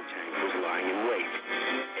Tiger tank was lying in wait,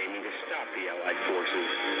 aiming to stop the Allied forces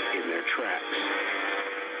in their tracks.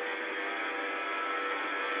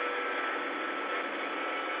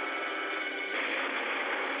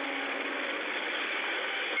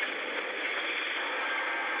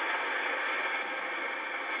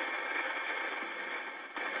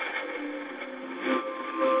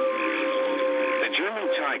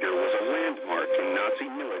 Tiger was a landmark in Nazi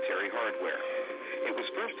military hardware. It was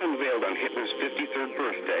first unveiled on Hitler's 53rd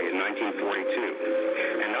birthday in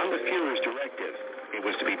 1942, and on the Führer's directive, it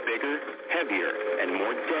was to be bigger, heavier, and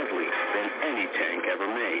more deadly than any tank ever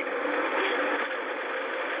made.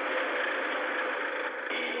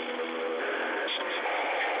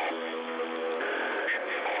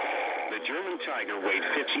 The German Tiger weighed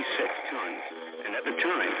 56 tons. And at the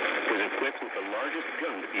time, was equipped with the largest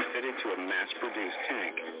gun to be fitted to a mass-produced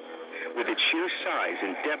tank. With its sheer size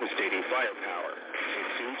and devastating firepower, it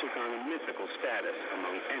soon took on a mythical status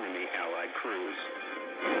among enemy Allied crews.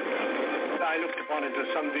 I looked upon it as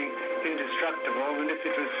something indestructible, and if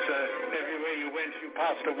it was everywhere you went, you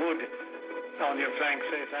passed a wood on your flank,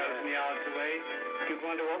 say 1,000 yards away, you'd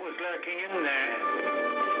wonder what was lurking in there.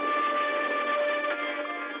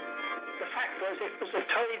 It was a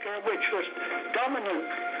Tiger which was dominant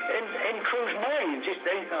in crews' minds.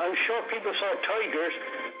 I'm sure people saw Tigers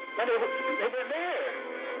when they were there.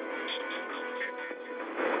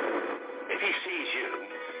 If he sees you,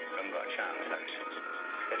 from by chance,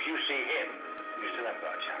 if you see him, You still have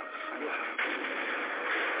got a chance.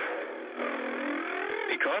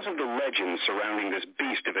 Because of the legends surrounding this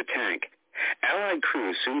beast of a tank, Allied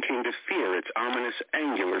crews soon came to fear its ominous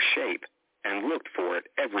angular shape and looked for it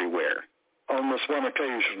everywhere. On this one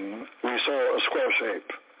occasion, we saw a square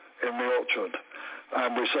shape in the orchard,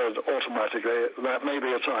 and we said automatically, that may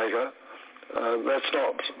be a tiger. Let's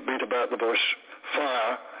not beat about the bush.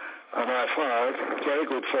 Fire. And I fired. Very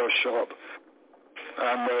good first shot.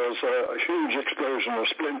 And there was a huge explosion of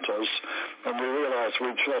splinters, and we realized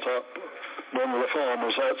we'd shot up one of the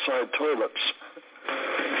farmer's outside toilets.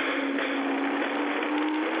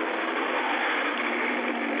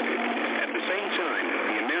 At the same time,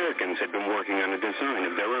 the Americans had been working on a design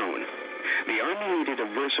of their own. The Army needed a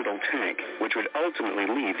versatile tank, which would ultimately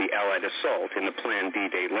lead the Allied assault in the planned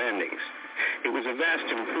D-Day landings. It was a vast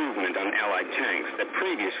improvement on Allied tanks that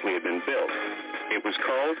previously had been built. It was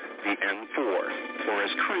called the M4, or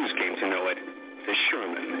as crews came to know it, the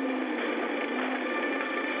Sherman.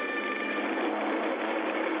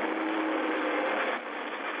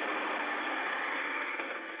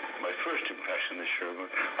 My first impression of the Sherman,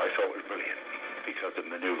 I thought was brilliant, because of the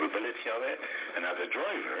maneuverability of it, and as a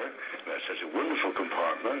driver, that's such a wonderful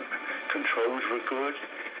compartment, controls were good,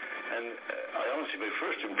 and I honestly, my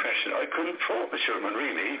first impression, I couldn't fault the Sherman,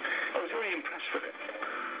 really. I was very impressed with it.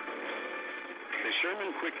 The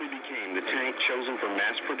Sherman quickly became the tank chosen for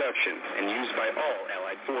mass production and used by all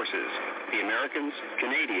Allied forces, the Americans,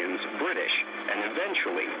 Canadians, British, and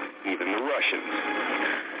eventually even the Russians.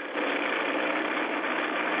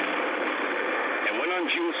 And when on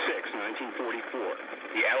June 6,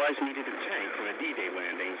 1944, the Allies needed a tank for the D-Day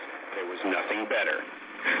landings, there was nothing better.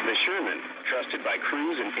 The Sherman, trusted by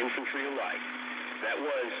crews and infantry alike. That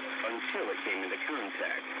was until it came into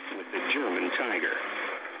contact with the German Tiger.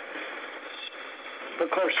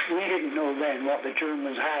 Of course, we didn't know then what the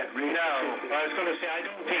Germans had, really. No, I was going to say, I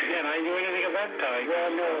don't think then I knew anything about Tiger.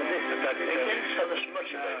 Well, no, they didn't tell us much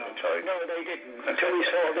about the Tiger. No, they didn't, until we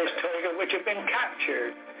saw this Tiger, which had been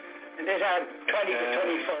captured. And it had 20 to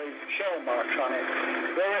 25 shell marks on it,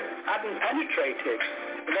 where it hadn't penetrated.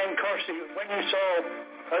 And then, of course, when you saw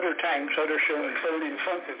other tanks, other Shermans flown in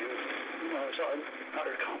front of you, sort of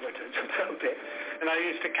utter confidence about it. And I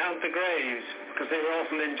used to count the graves, because they were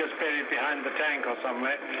often then just buried behind the tank or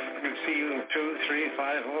somewhere. You'd see 2, 3,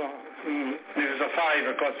 5, there was a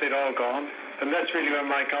 5, of course, they'd all gone. And that's really when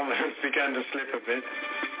my confidence began to slip a bit.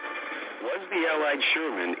 Was the Allied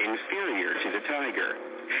Sherman inferior to the Tiger?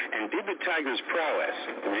 And did the Tiger's prowess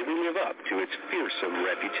really live up to its fearsome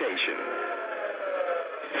reputation?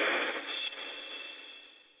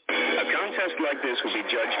 A contest like this would be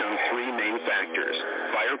judged on 3 main factors: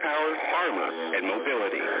 firepower, armor, and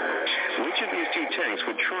mobility. Which of these 2 tanks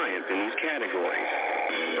would triumph in these categories?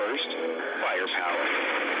 First, firepower.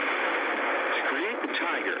 To create the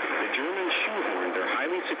Tiger, the Germans shoehorned their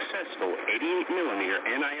highly successful 88mm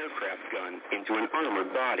anti-aircraft gun into an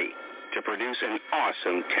armored body to produce an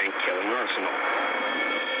awesome tank-killing arsenal.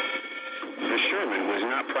 The Sherman was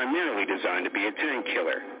not primarily designed to be a tank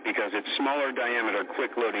killer because its smaller diameter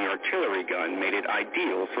quick-loading artillery gun made it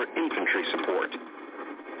ideal for infantry support.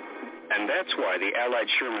 And that's why the Allied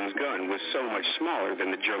Sherman's gun was so much smaller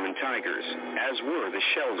than the German Tigers, as were the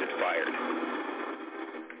shells it fired.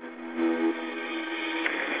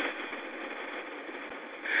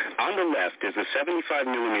 On the left is the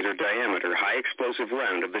 75mm diameter high-explosive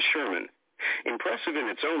round of the Sherman. Impressive in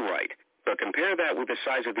its own right, but compare that with the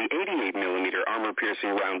size of the 88mm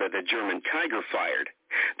armor-piercing round that the German Tiger fired.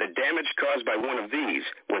 The damage caused by one of these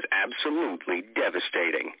was absolutely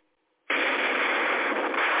devastating.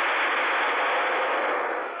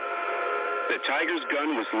 The Tiger's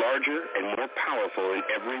gun was larger and more powerful in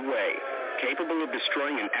every way, capable of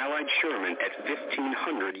destroying an Allied Sherman at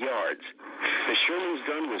 1,500 yards. The Sherman's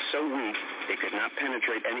gun was so weak, it could not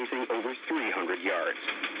penetrate anything over 300 yards.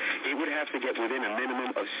 It would have to get within a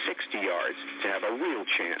minimum of 60 yards to have a real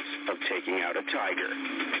chance of taking out a Tiger.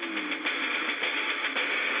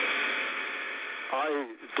 I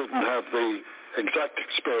didn't have the exact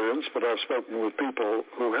experience, but I've spoken with people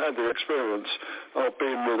who had the experience of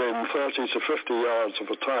being within 30 to 50 yards of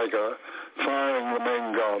a Tiger, firing the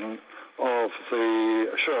main gun of the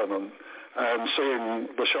Sherman and seeing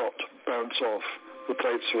the shot bounce off the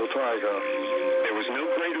plates of a Tiger. There was no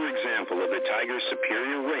greater example of the Tiger's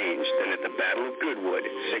superior range than at the Battle of Goodwood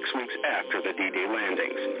 6 weeks after the D-Day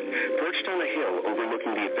landings. Perched on a hill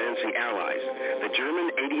overlooking the advancing Allies, the German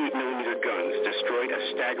 88mm guns destroyed a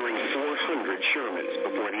staggering 400 Shermans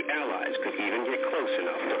before the Allies could even get close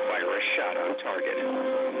enough to fire a shot on target.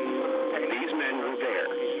 These men were there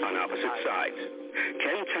on opposite sides.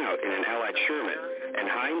 Ken Tout in an Allied Sherman and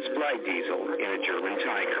Heinz Diesel in a German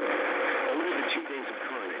Tiger. Over the 2 days of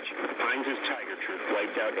carnage, Heinz's Tiger troop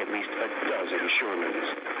wiped out at least a dozen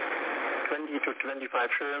Shermans. 20 to 25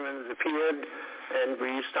 Shermans appeared, and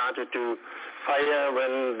we started to fire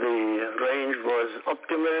when the range was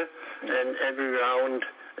optimal, and every round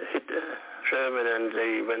hit a Sherman, and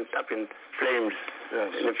they went up in flames. Yes.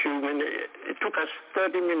 In a few minutes, it took us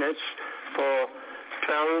 30 minutes for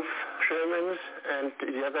 12 Shermans, and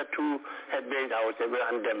the other 2 had bailed out. They were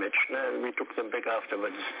undamaged, and we took them back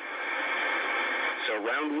afterwards. So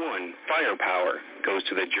round 1, firepower, goes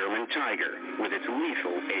to the German Tiger with its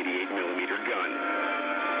lethal 88mm gun.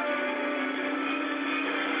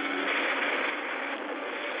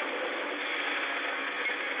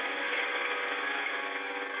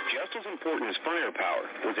 Just as important as firepower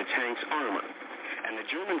was the tank's armor, and the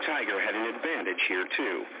German Tiger had an advantage here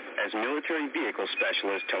too, as military vehicle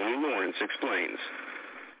specialist Tony Lawrence explains.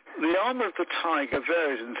 The armor of the Tiger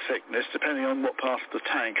varies in thickness depending on what part of the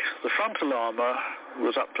tank. The frontal armor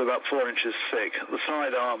was up to about 4 inches thick, the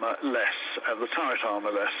side armor less, and the turret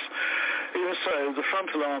armor less. Even so, the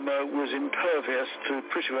frontal armor was impervious to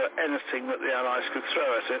pretty well anything that the Allies could throw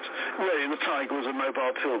at it. Really, the Tiger was a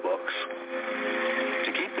mobile pillbox.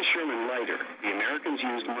 To keep the Sherman lighter, the Americans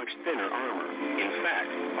used much thinner armor. In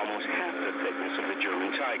fact, almost half the thickness of the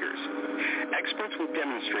German Tigers. Experts will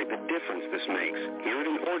demonstrate the difference this makes here at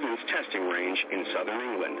an ordnance testing range in southern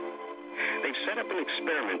England. They've set up an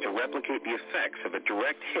experiment to replicate the effects of a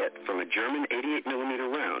direct hit from a German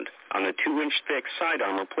 88mm round on the 2-inch thick side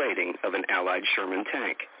armor plating of an Allied Sherman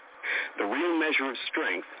tank. The real measure of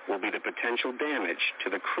strength will be the potential damage to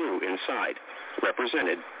the crew inside,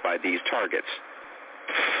 represented by these targets.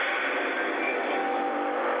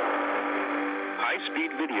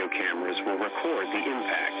 High-speed video cameras will record the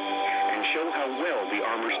impact and show how well the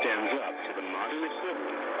armor stands up to the modern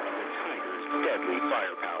equivalent of the Tiger's deadly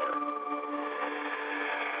firepower.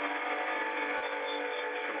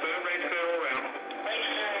 Confirm range clear all round.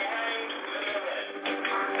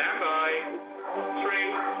 Stand by. 3, 2,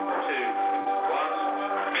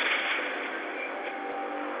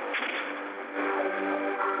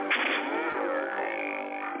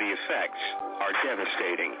 1. The effects are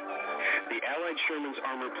devastating. The Allied Sherman's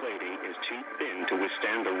armor plating is too thin to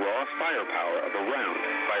withstand the raw firepower of a round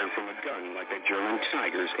fired from a gun like the German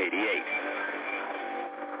Tiger's 88.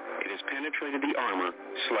 It has penetrated the armor,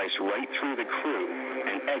 sliced right through the crew,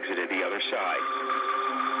 and exited the other side.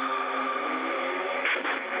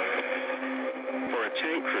 For a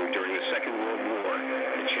tank crew during the Second World War,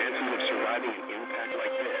 the chances of surviving an impact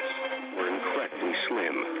like this were incredibly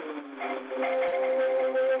slim.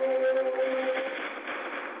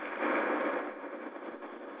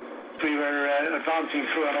 We were advancing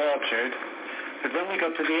through an orchard, but when we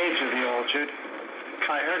got to the edge of the orchard,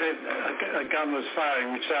 I heard a gun was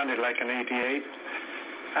firing, which sounded like an 88,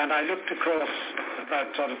 and I looked across about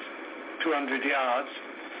sort of 200 yards,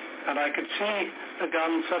 and I could see the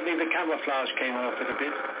gun. Suddenly the camouflage came off it a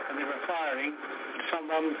bit, and they were firing at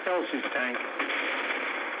someone else's tank,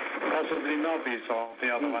 possibly Nobby's or the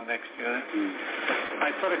other one next to it. I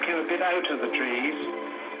sort of came a bit out of the trees,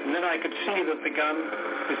 and then I could see that the gun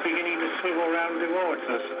was beginning to swivel round towards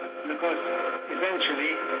us. And of course,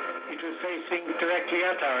 eventually, it was facing directly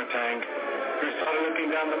at our tank. We started looking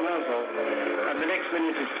down the muzzle, and the next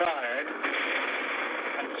minute it fired,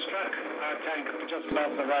 and it struck our tank just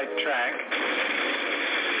above the right track.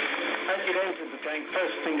 As it entered the tank,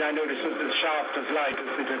 first thing I noticed was the shaft of light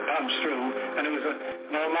as it had punched through, and it was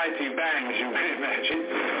an almighty bang, as you may imagine.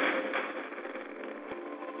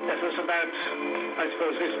 That was about, I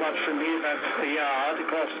suppose, this much from me, about a yard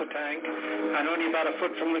across the tank, and only about a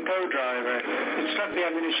foot from the co-driver. It struck the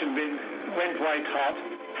ammunition bin, went white hot,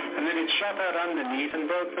 and then it shot out underneath and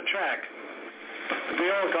broke the track. We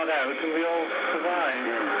all got out, and we all survived.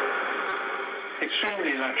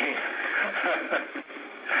 Extremely lucky.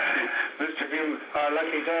 Must have been our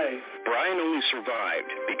lucky day. Brian only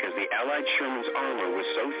survived because the Allied Sherman's armor was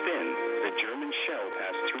so thin, the German shell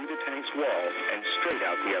passed through the tank's wall and straight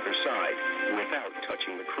out the other side, without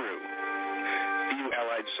touching the crew. Few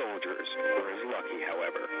Allied soldiers were as lucky,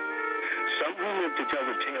 however. Some who lived to tell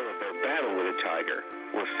the tale of their battle with a Tiger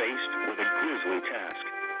were faced with a grisly task,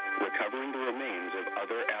 recovering the remains of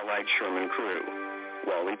other Allied Sherman crew.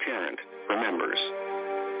 Wally Tarrant remembers.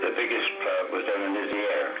 The biggest was down in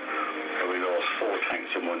Lizier, where we lost 4 tanks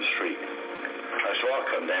in one street. So I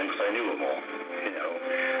come down because I knew them all,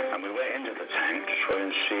 and we went into the tank to try and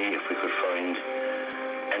see if we could find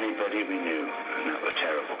anybody we knew, and that was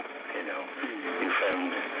terrible, You found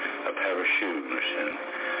a pair of shoes and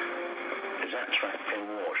is that Franklin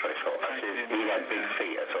Walsh? I thought. I said, he had big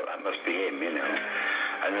feet. I thought, that must be him, you know.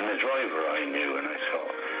 And then the driver I knew, and I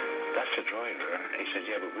thought, that's the driver. He said,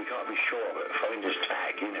 yeah, but we can't be sure of it. Find his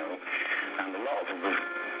tag, you know. And a lot of them were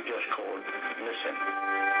just called missing.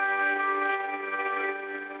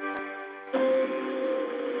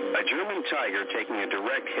 A German Tiger taking a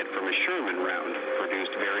direct hit from a Sherman round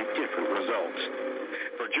produced very different results.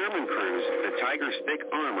 For German crews, the Tiger's thick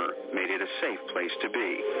armor made it a safe place to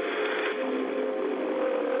be.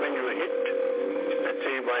 When you were hit, let's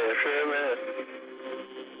say by a Sherman,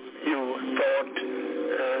 you thought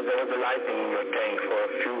there was a light in your tank for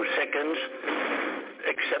a few seconds,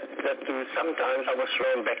 except that sometimes I was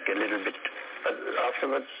thrown back a little bit. But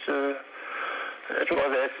afterwards, it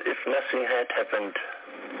was as if nothing had happened.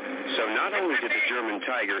 So not only did the German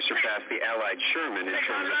Tiger surpass the Allied Sherman in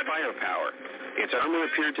terms of firepower, its armor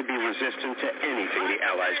appeared to be resistant to anything the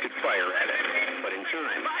Allies could fire at it. But in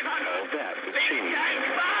time, all that would change.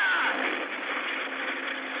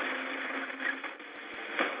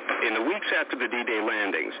 In the weeks after the D-Day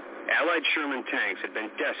landings, Allied Sherman tanks had been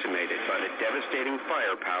decimated by the devastating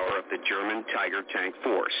firepower of the German Tiger tank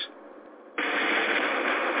force.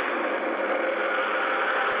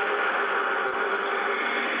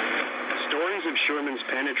 Stories of Shermans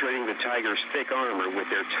penetrating the Tiger's thick armor with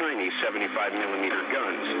their tiny 75mm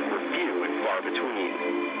guns were few and far between.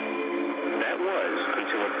 That was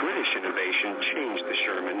until a British innovation changed the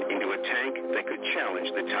Sherman into a tank that could challenge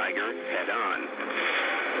the Tiger head-on.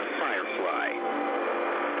 The Firefly.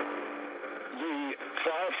 The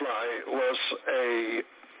Firefly was a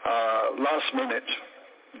last-minute,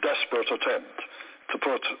 desperate attempt to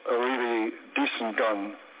put a really decent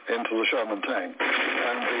gun into the Sherman tank.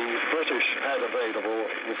 And the British had available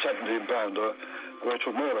the 17-pounder, which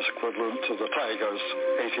was more or less equivalent to the Tiger's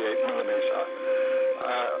 88mm.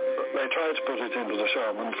 They tried to put it into the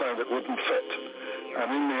Sherman, found it wouldn't fit. And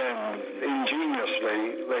in the end,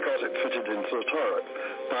 ingeniously, they got it fitted into the turret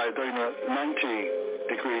by doing a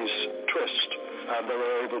 90-degrees twist, and they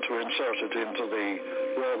were able to insert it into the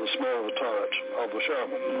rather small turret of the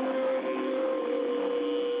Sherman.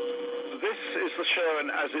 This is the Sherman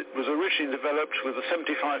as it was originally developed with a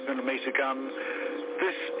 75mm gun.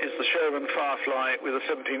 This is the Sherman Firefly with a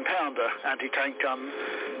 17-pounder anti-tank gun.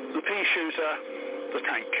 The pea shooter, the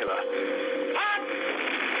tank killer.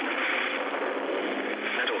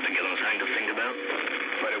 That ought to give them something to think about.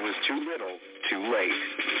 But it was too little, too late.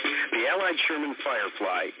 The Allied Sherman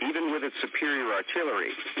Firefly, even with its superior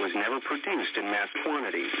artillery, was never produced in mass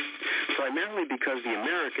quantities, primarily because the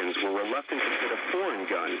Americans were reluctant to put a foreign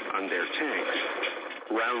gun on their tanks.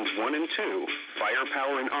 Rounds 1 and 2,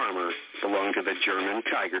 firepower and armor, belonged to the German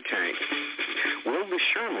Tiger tank. Will the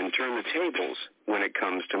Sherman turn the tables when it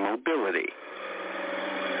comes to mobility?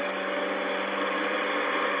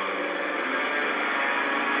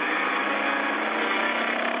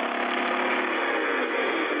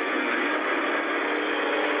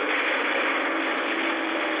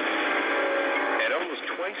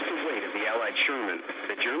 Sherman,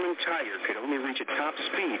 the German Tiger could only reach a top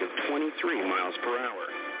speed of 23 miles per hour.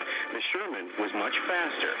 The Sherman was much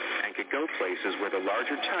faster and could go places where the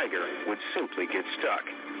larger Tiger would simply get stuck.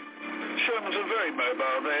 Shermans are very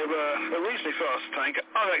mobile. They were a reasonably fast tank.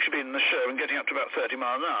 I've actually been in the Sherman getting up to about 30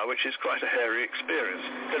 miles an hour, which is quite a hairy experience.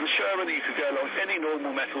 In the Sherman, you could go along any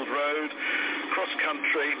normal metalled road,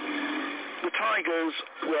 cross-country. The Tigers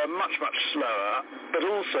were much, much slower, but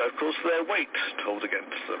also, of course, their weight told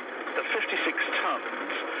against them. At 56 tons,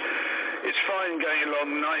 it's fine going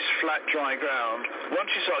along nice, flat, dry ground. Once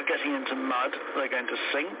you start getting into mud, they're going to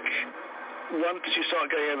sink. Once you start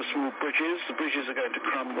going over small bridges, the bridges are going to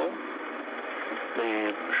crumble. The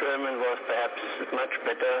Sherman was perhaps much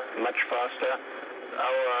better, much faster.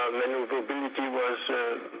 Our maneuverability was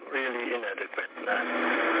really inadequate.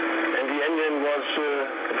 And the engine was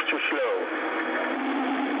too slow.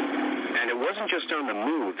 And it wasn't just on the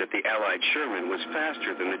move that the Allied Sherman was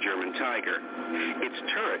faster than the German Tiger. Its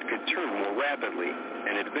turret could turn more rapidly,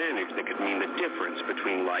 an advantage that could mean the difference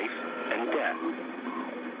between life and death.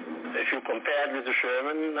 If you compared with the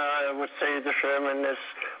Sherman, I would say the Sherman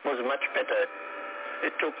was much better.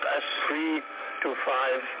 It took us 3 to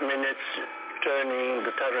 5 minutes turning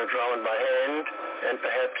the turret round by hand, and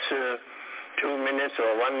perhaps 2 minutes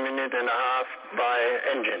or 1 minute and a half by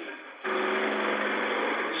engine.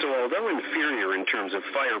 So although inferior in terms of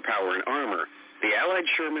firepower and armor, the Allied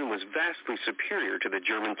Sherman was vastly superior to the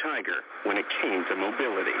German Tiger when it came to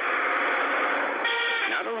mobility.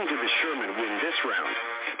 Not only did the Sherman win this round,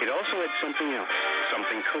 it also had something else,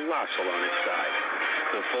 something colossal on its side,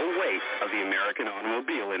 the full weight of the American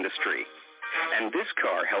automobile industry. And this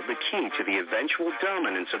car held the key to the eventual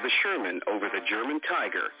dominance of the Sherman over the German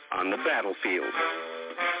Tiger on the battlefield.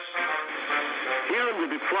 Here in the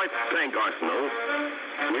Detroit tank arsenal,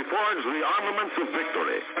 we forged the armaments of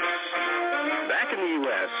victory. Back in the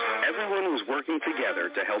U.S., everyone was working together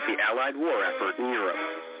to help the Allied war effort in Europe.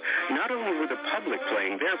 Not only were the public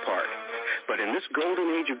playing their part, but in this golden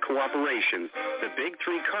age of cooperation, the big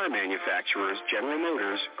three car manufacturers, General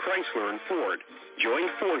Motors, Chrysler, and Ford,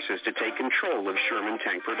 joined forces to take control of Sherman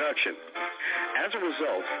tank production. As a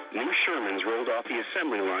result, new Shermans rolled off the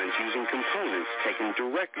assembly lines using components taken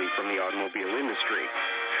directly from the automobile industry.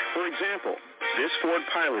 For example, this Ford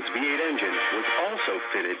Pilot's V8 engine was also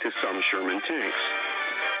fitted to some Sherman tanks.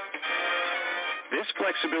 This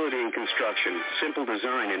flexibility in construction, simple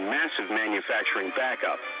design, and massive manufacturing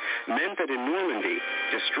backup meant that in Normandy,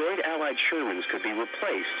 destroyed Allied Shermans could be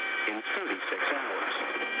replaced in 36 hours.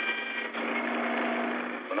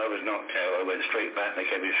 When I was knocked out, I went straight back. They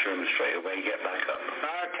gave me a Sherman straight away, get back up.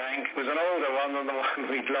 Our tank was an older one than the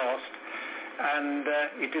one we'd lost, and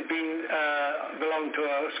it had been belonged to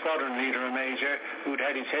a squadron leader, a major, who'd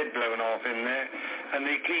had his head blown off in there, and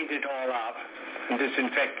they cleaned it all up and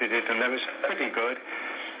disinfected it, and that was pretty good.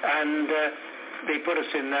 And they put us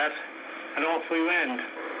in that, and off we went.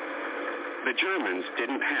 The Germans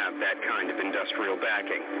didn't have that kind of industrial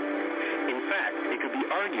backing. In fact, it could be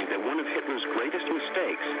argued that one of Hitler's greatest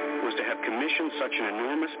mistakes was to have commissioned such an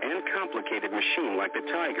enormous and complicated machine like the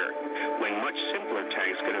Tiger, when much simpler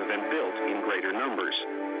tanks could have been built in greater numbers.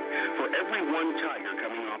 For every one Tiger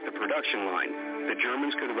coming off the production line, the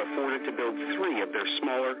Germans could have afforded to build 3 of their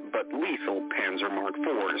smaller but lethal Panzer Mark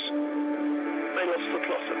IVs. They lost the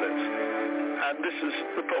plot of it. And this is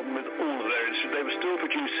the problem with all of their industry. They were still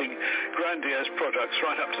producing grandiose products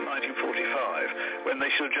right up to 1945, when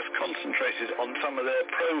they should have just concentrated on some of their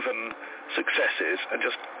proven successes and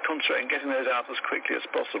just concentrating on getting those out as quickly as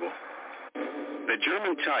possible. The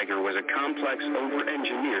German Tiger was a complex,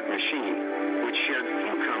 over-engineered machine, which shared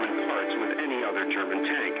few common parts with any other German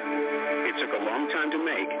tank. It took a long time to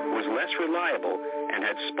make, was less reliable, and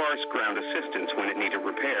had sparse ground assistance when it needed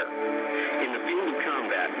repair. In the field of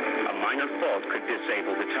combat, a minor fault could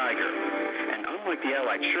disable the Tiger. And unlike the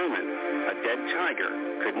Allied Sherman, a dead Tiger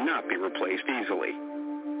could not be replaced easily.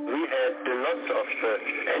 We had lots of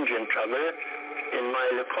engine trouble. In my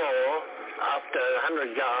Le Corps, after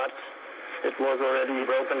 100 yards, it was already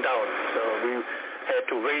broken down. So we had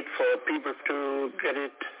to wait for people to get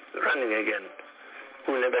it running again,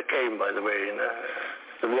 who never came, by the way.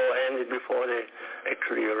 The war ended before they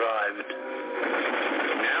actually arrived.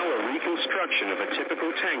 Now a reconstruction of a typical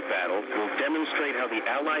tank battle will demonstrate how the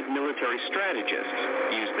Allied military strategists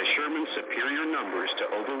used the Sherman's superior numbers to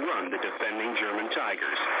overrun the defending German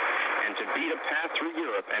Tigers and to beat a path through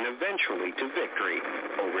Europe and eventually to victory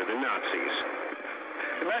over the Nazis.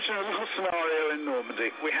 Imagine a little scenario in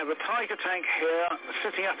Normandy. We have a Tiger tank here,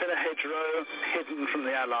 sitting up in a hedgerow, hidden from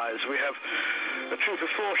the Allies. We have a troop of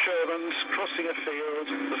 4 Shermans crossing a field.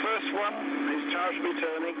 The first one is charged to be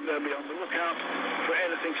turning. They'll be on the lookout for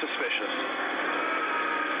anything suspicious.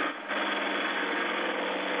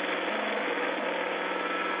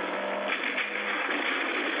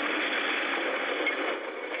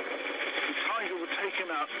 The Tiger will take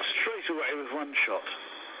him out straight away with one shot.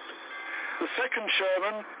 The second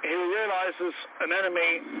Sherman, he will realize there's an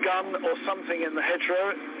enemy gun or something in the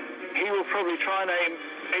hedgerow. He will probably try and aim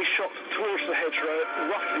a shot towards the hedgerow,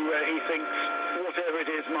 roughly where he thinks whatever it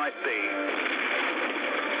is might be.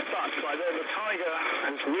 But by then the Tiger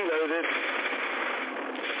has reloaded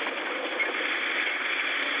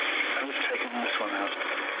and has taken this one out.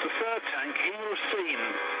 The third tank, he will have seen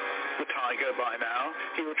the Tiger by now.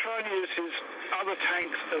 He will try and use his other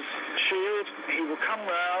tanks as shield. He will come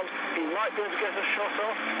round. He might be able to get a shot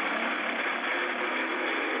off.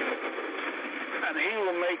 And he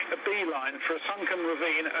will make a beeline for a sunken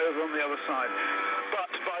ravine over on the other side. But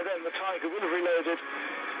by then the Tiger will have reloaded.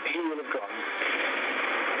 He will have gone.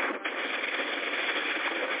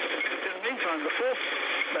 In the meantime, the 4th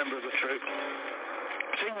member of the troop,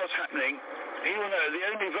 seeing what's happening, he will know the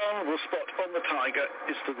only vulnerable spot on the Tiger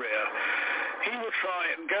is the rear. He will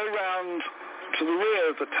try and go round to the rear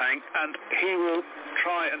of the tank, and he will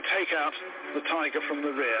try and take out the Tiger from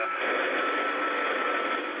the rear.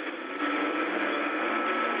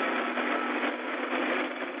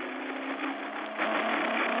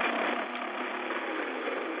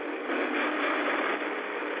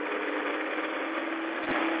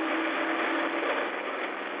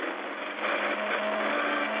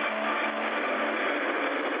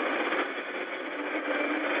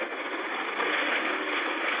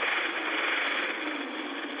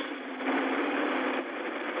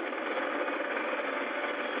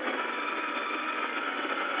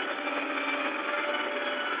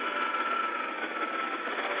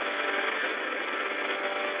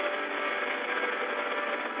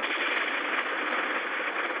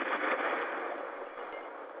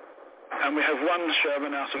 And we have 1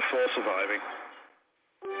 Sherman out of 4 surviving.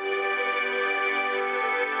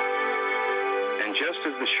 And just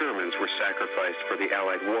as the Shermans were sacrificed for the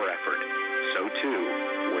Allied war effort, so too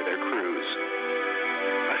were their crews.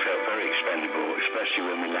 I felt very expendable,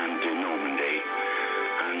 especially when we landed in Normandy.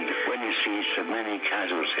 And when you see so many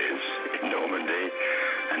casualties in Normandy,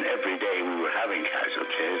 and every day we were having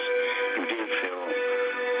casualties, you did feel,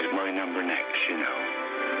 is my number next, you know.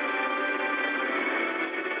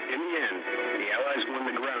 In the end, the Allies won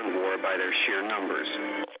the ground war by their sheer numbers.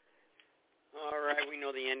 All right, we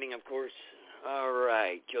know the ending, of course. All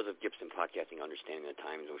right, Joseph Gibson, podcasting, understanding the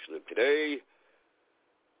times in which we live today.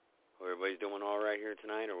 Hope everybody's doing all right here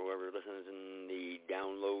tonight, or whoever listens in the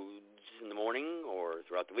downloads in the morning or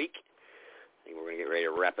throughout the week. I think we're going to get ready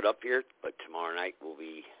to wrap it up here, but tomorrow night we'll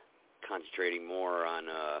be concentrating more on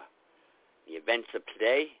the events of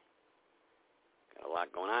today. Got a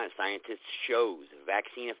lot going on. Scientists shows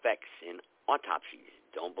vaccine effects in autopsies.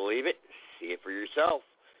 Don't believe it? See it for yourself.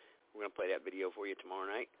 We're going to play that video for you tomorrow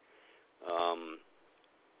night. A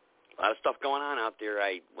lot of stuff going on out there.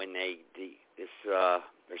 They're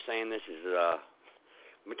saying this is.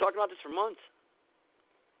 We've been talking about this for months.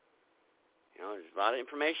 You know, there's a lot of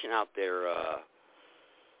information out there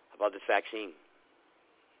about this vaccine.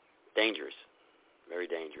 Dangerous, very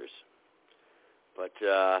dangerous. But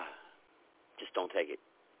just don't take it.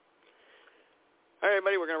 All right,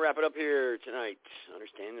 everybody, we're going to wrap it up here tonight.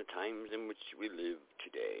 Understand the times in which we live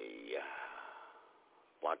today.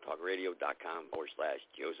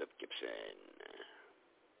 blogtalkradio.com/Joseph Gibson.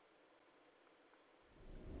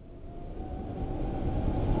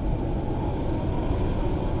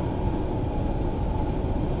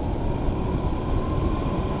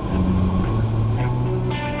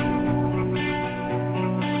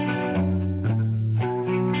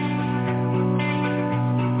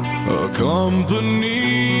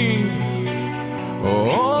 Company,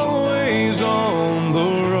 always on the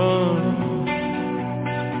run.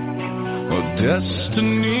 A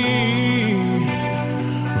destiny,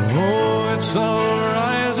 oh, it's our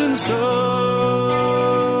rising sun.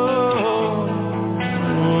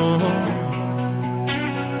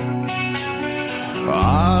 I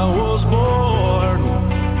was born,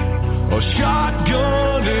 a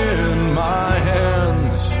shotgun in my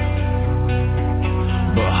hands.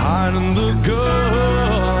 Behind the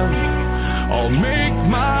gun, I'll make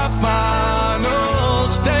my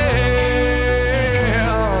final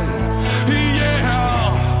stand.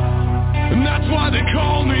 Yeah, and that's why they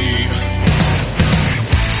call me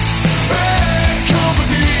bad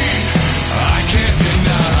company. I can't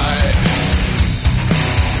deny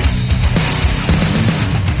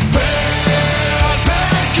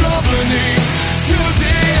bad company till the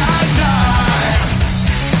day I die.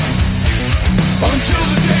 Until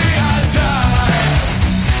the day I die.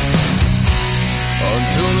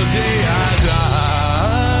 Until the day I die.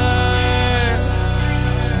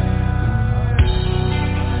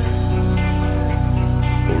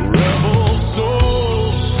 Rebels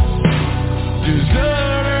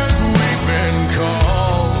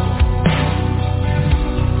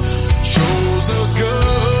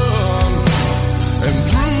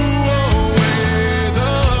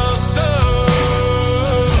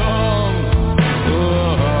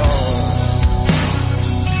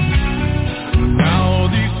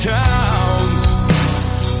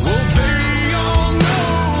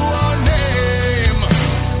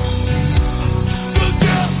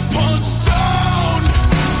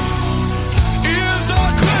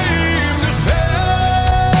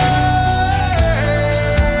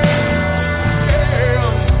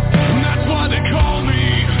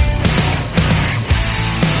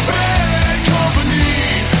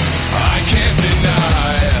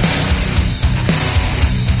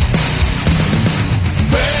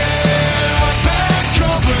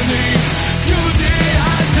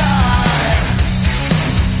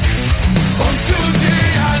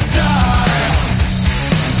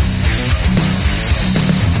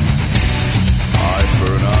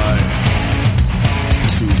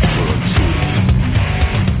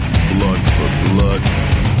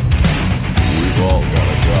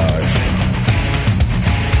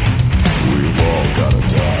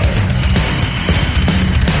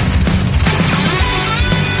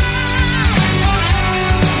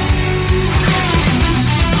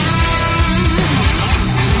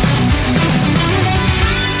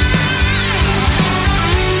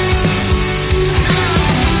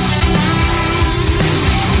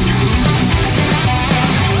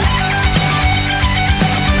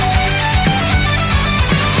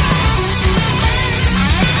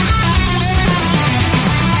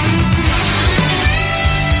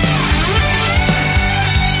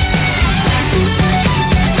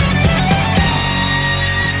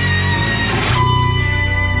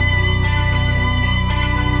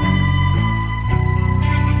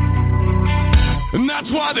and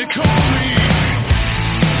that's why they call me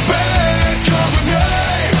Bad.